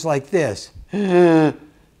 sounds like this. And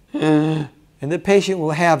the patient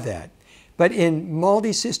will have that. But in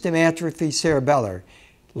multisystem atrophy cerebellar,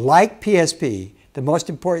 like PSP, the most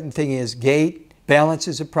important thing is gait, balance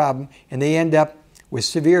is a problem, and they end up with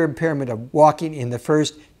severe impairment of walking in the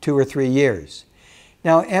first 2 or 3 years.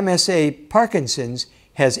 Now, MSA Parkinson's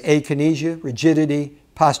has akinesia, rigidity,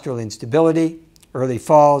 postural instability, early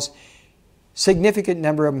falls. Significant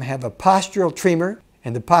number of them have a postural tremor,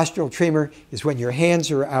 and the postural tremor is when your hands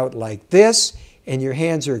are out like this and your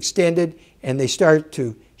hands are extended and they start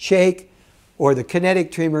to shake. Or the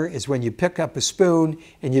kinetic tremor is when you pick up a spoon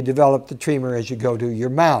and you develop the tremor as you go to your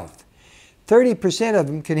mouth. 30% of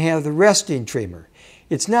them can have the resting tremor.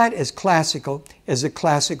 It's not as classical as a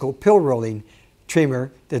classical pill rolling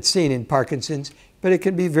tremor that's seen in Parkinson's, but it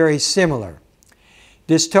can be very similar.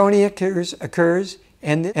 Dystonia occurs,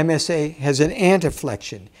 and the MSA has an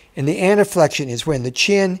anteflexion. And the anteflexion is when the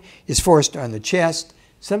chin is forced on the chest.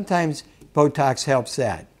 Sometimes Botox helps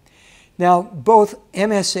that. Now, both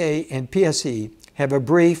MSA and PSE have a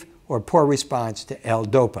brief or poor response to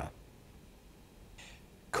L-DOPA.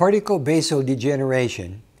 Cortical basal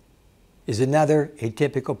degeneration is another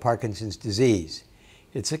atypical Parkinson's disease.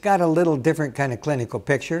 It's got a little different kind of clinical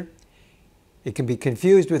picture. It can be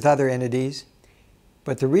confused with other entities,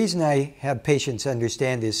 but the reason I have patients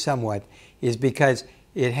understand this somewhat is because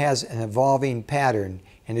it has an evolving pattern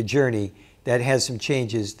and a journey that has some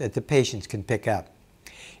changes that the patients can pick up.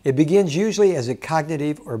 It begins usually as a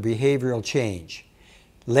cognitive or behavioral change.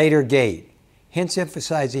 Later gait, hence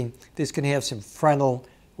emphasizing this can have some frontal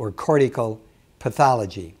or cortical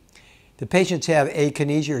pathology. The patients have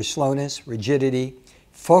akinesia or slowness, rigidity.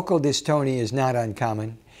 Focal dystonia is not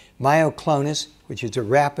uncommon. Myoclonus, which is a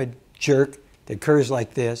rapid jerk that occurs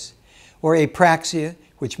like this. Or apraxia,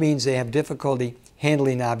 which means they have difficulty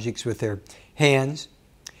handling objects with their hands.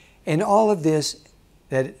 And all of this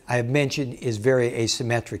that I have mentioned is very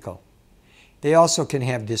asymmetrical. They also can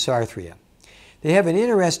have dysarthria. They have an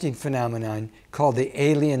interesting phenomenon called the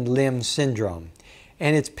alien limb syndrome.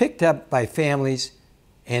 And it's picked up by families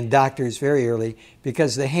and doctors very early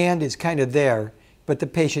because the hand is kind of there, but the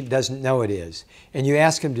patient doesn't know it is. And you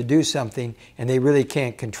ask them to do something, and they really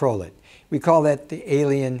can't control it. We call that the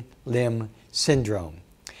alien limb syndrome.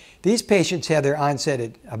 These patients have their onset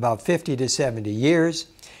at about 50 to 70 years,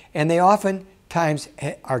 and they oftentimes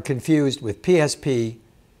are confused with PSP,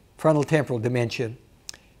 frontal temporal dementia,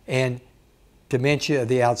 and dementia of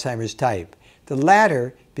the Alzheimer's type. The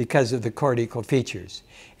latter because of the cortical features.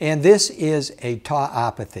 And this is a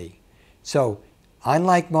tauopathy. So,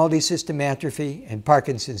 unlike multisystem atrophy and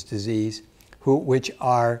Parkinson's disease, which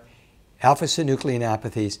are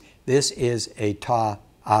alpha-synucleinopathies, this is a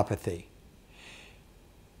tauopathy.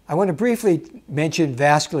 I want to briefly mention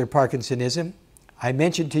vascular Parkinsonism. I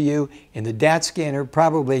mentioned to you in the DAT scanner,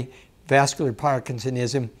 probably vascular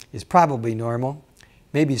Parkinsonism is probably normal,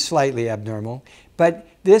 maybe slightly abnormal, but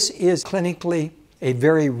this is clinically a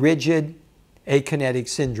very rigid akinetic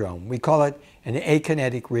syndrome. We call it an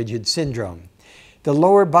akinetic rigid syndrome. The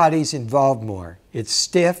lower body's involved more. It's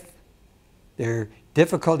stiff. They're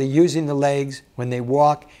difficulty using the legs. When they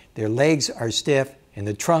walk, their legs are stiff and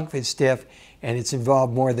the trunk is stiff, and it's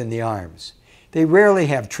involved more than the arms. They rarely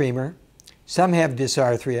have tremor. Some have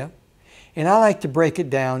dysarthria. And I like to break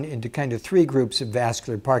it down into kind of 3 groups of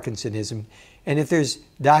vascular Parkinsonism. And if there's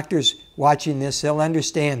doctors watching this, they'll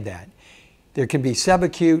understand that. There can be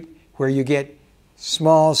subacute, where you get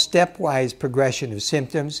small stepwise progression of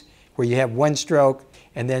symptoms, where you have one stroke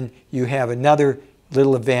and then you have another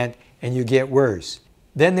little event and you get worse.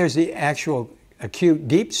 Then there's the actual acute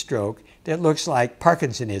deep stroke that looks like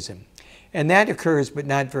Parkinsonism. And that occurs, but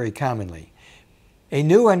not very commonly. A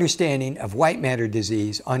new understanding of white matter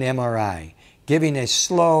disease on MRI, giving a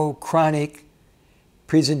slow, chronic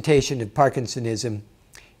presentation of Parkinsonism,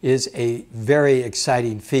 is a very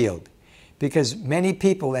exciting field, because many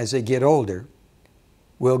people, as they get older,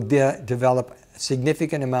 will develop a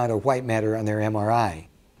significant amount of white matter on their MRI.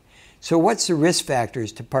 So what's the risk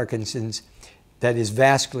factors to Parkinson's that is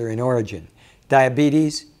vascular in origin?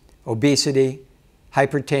 Diabetes, obesity,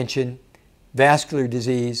 hypertension, vascular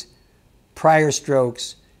disease, prior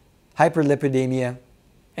strokes, hyperlipidemia,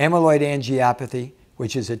 amyloid angiopathy,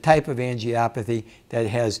 which is a type of angiopathy that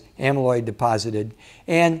has amyloid deposited,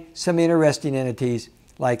 and some interesting entities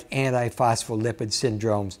like antiphospholipid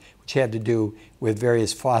syndromes, which have to do with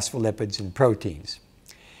various phospholipids and proteins.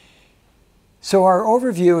 So our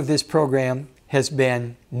overview of this program has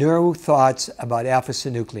been new thoughts about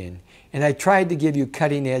alpha-synuclein, and I tried to give you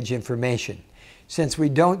cutting-edge information. Since we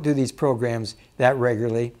don't do these programs that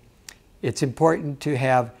regularly, it's important to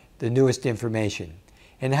have the newest information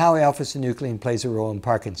and how alpha-synuclein plays a role in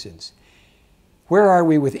Parkinson's. Where are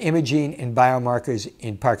we with imaging and biomarkers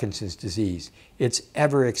in Parkinson's disease? It's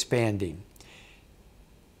ever expanding.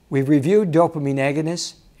 We've reviewed dopamine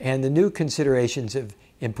agonists and the new considerations of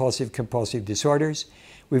impulsive compulsive disorders.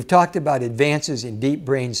 We've talked about advances in deep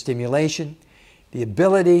brain stimulation, the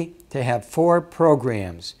ability to have 4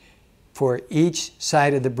 programs for each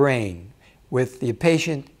side of the brain, with the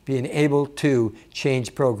patient being able to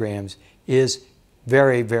change programs, is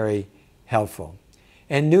very, very helpful.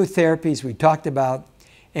 And new therapies we talked about,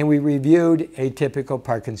 and we reviewed atypical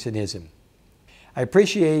Parkinsonism. I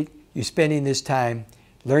appreciate you spending this time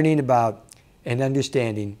learning about and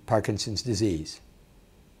understanding Parkinson's disease.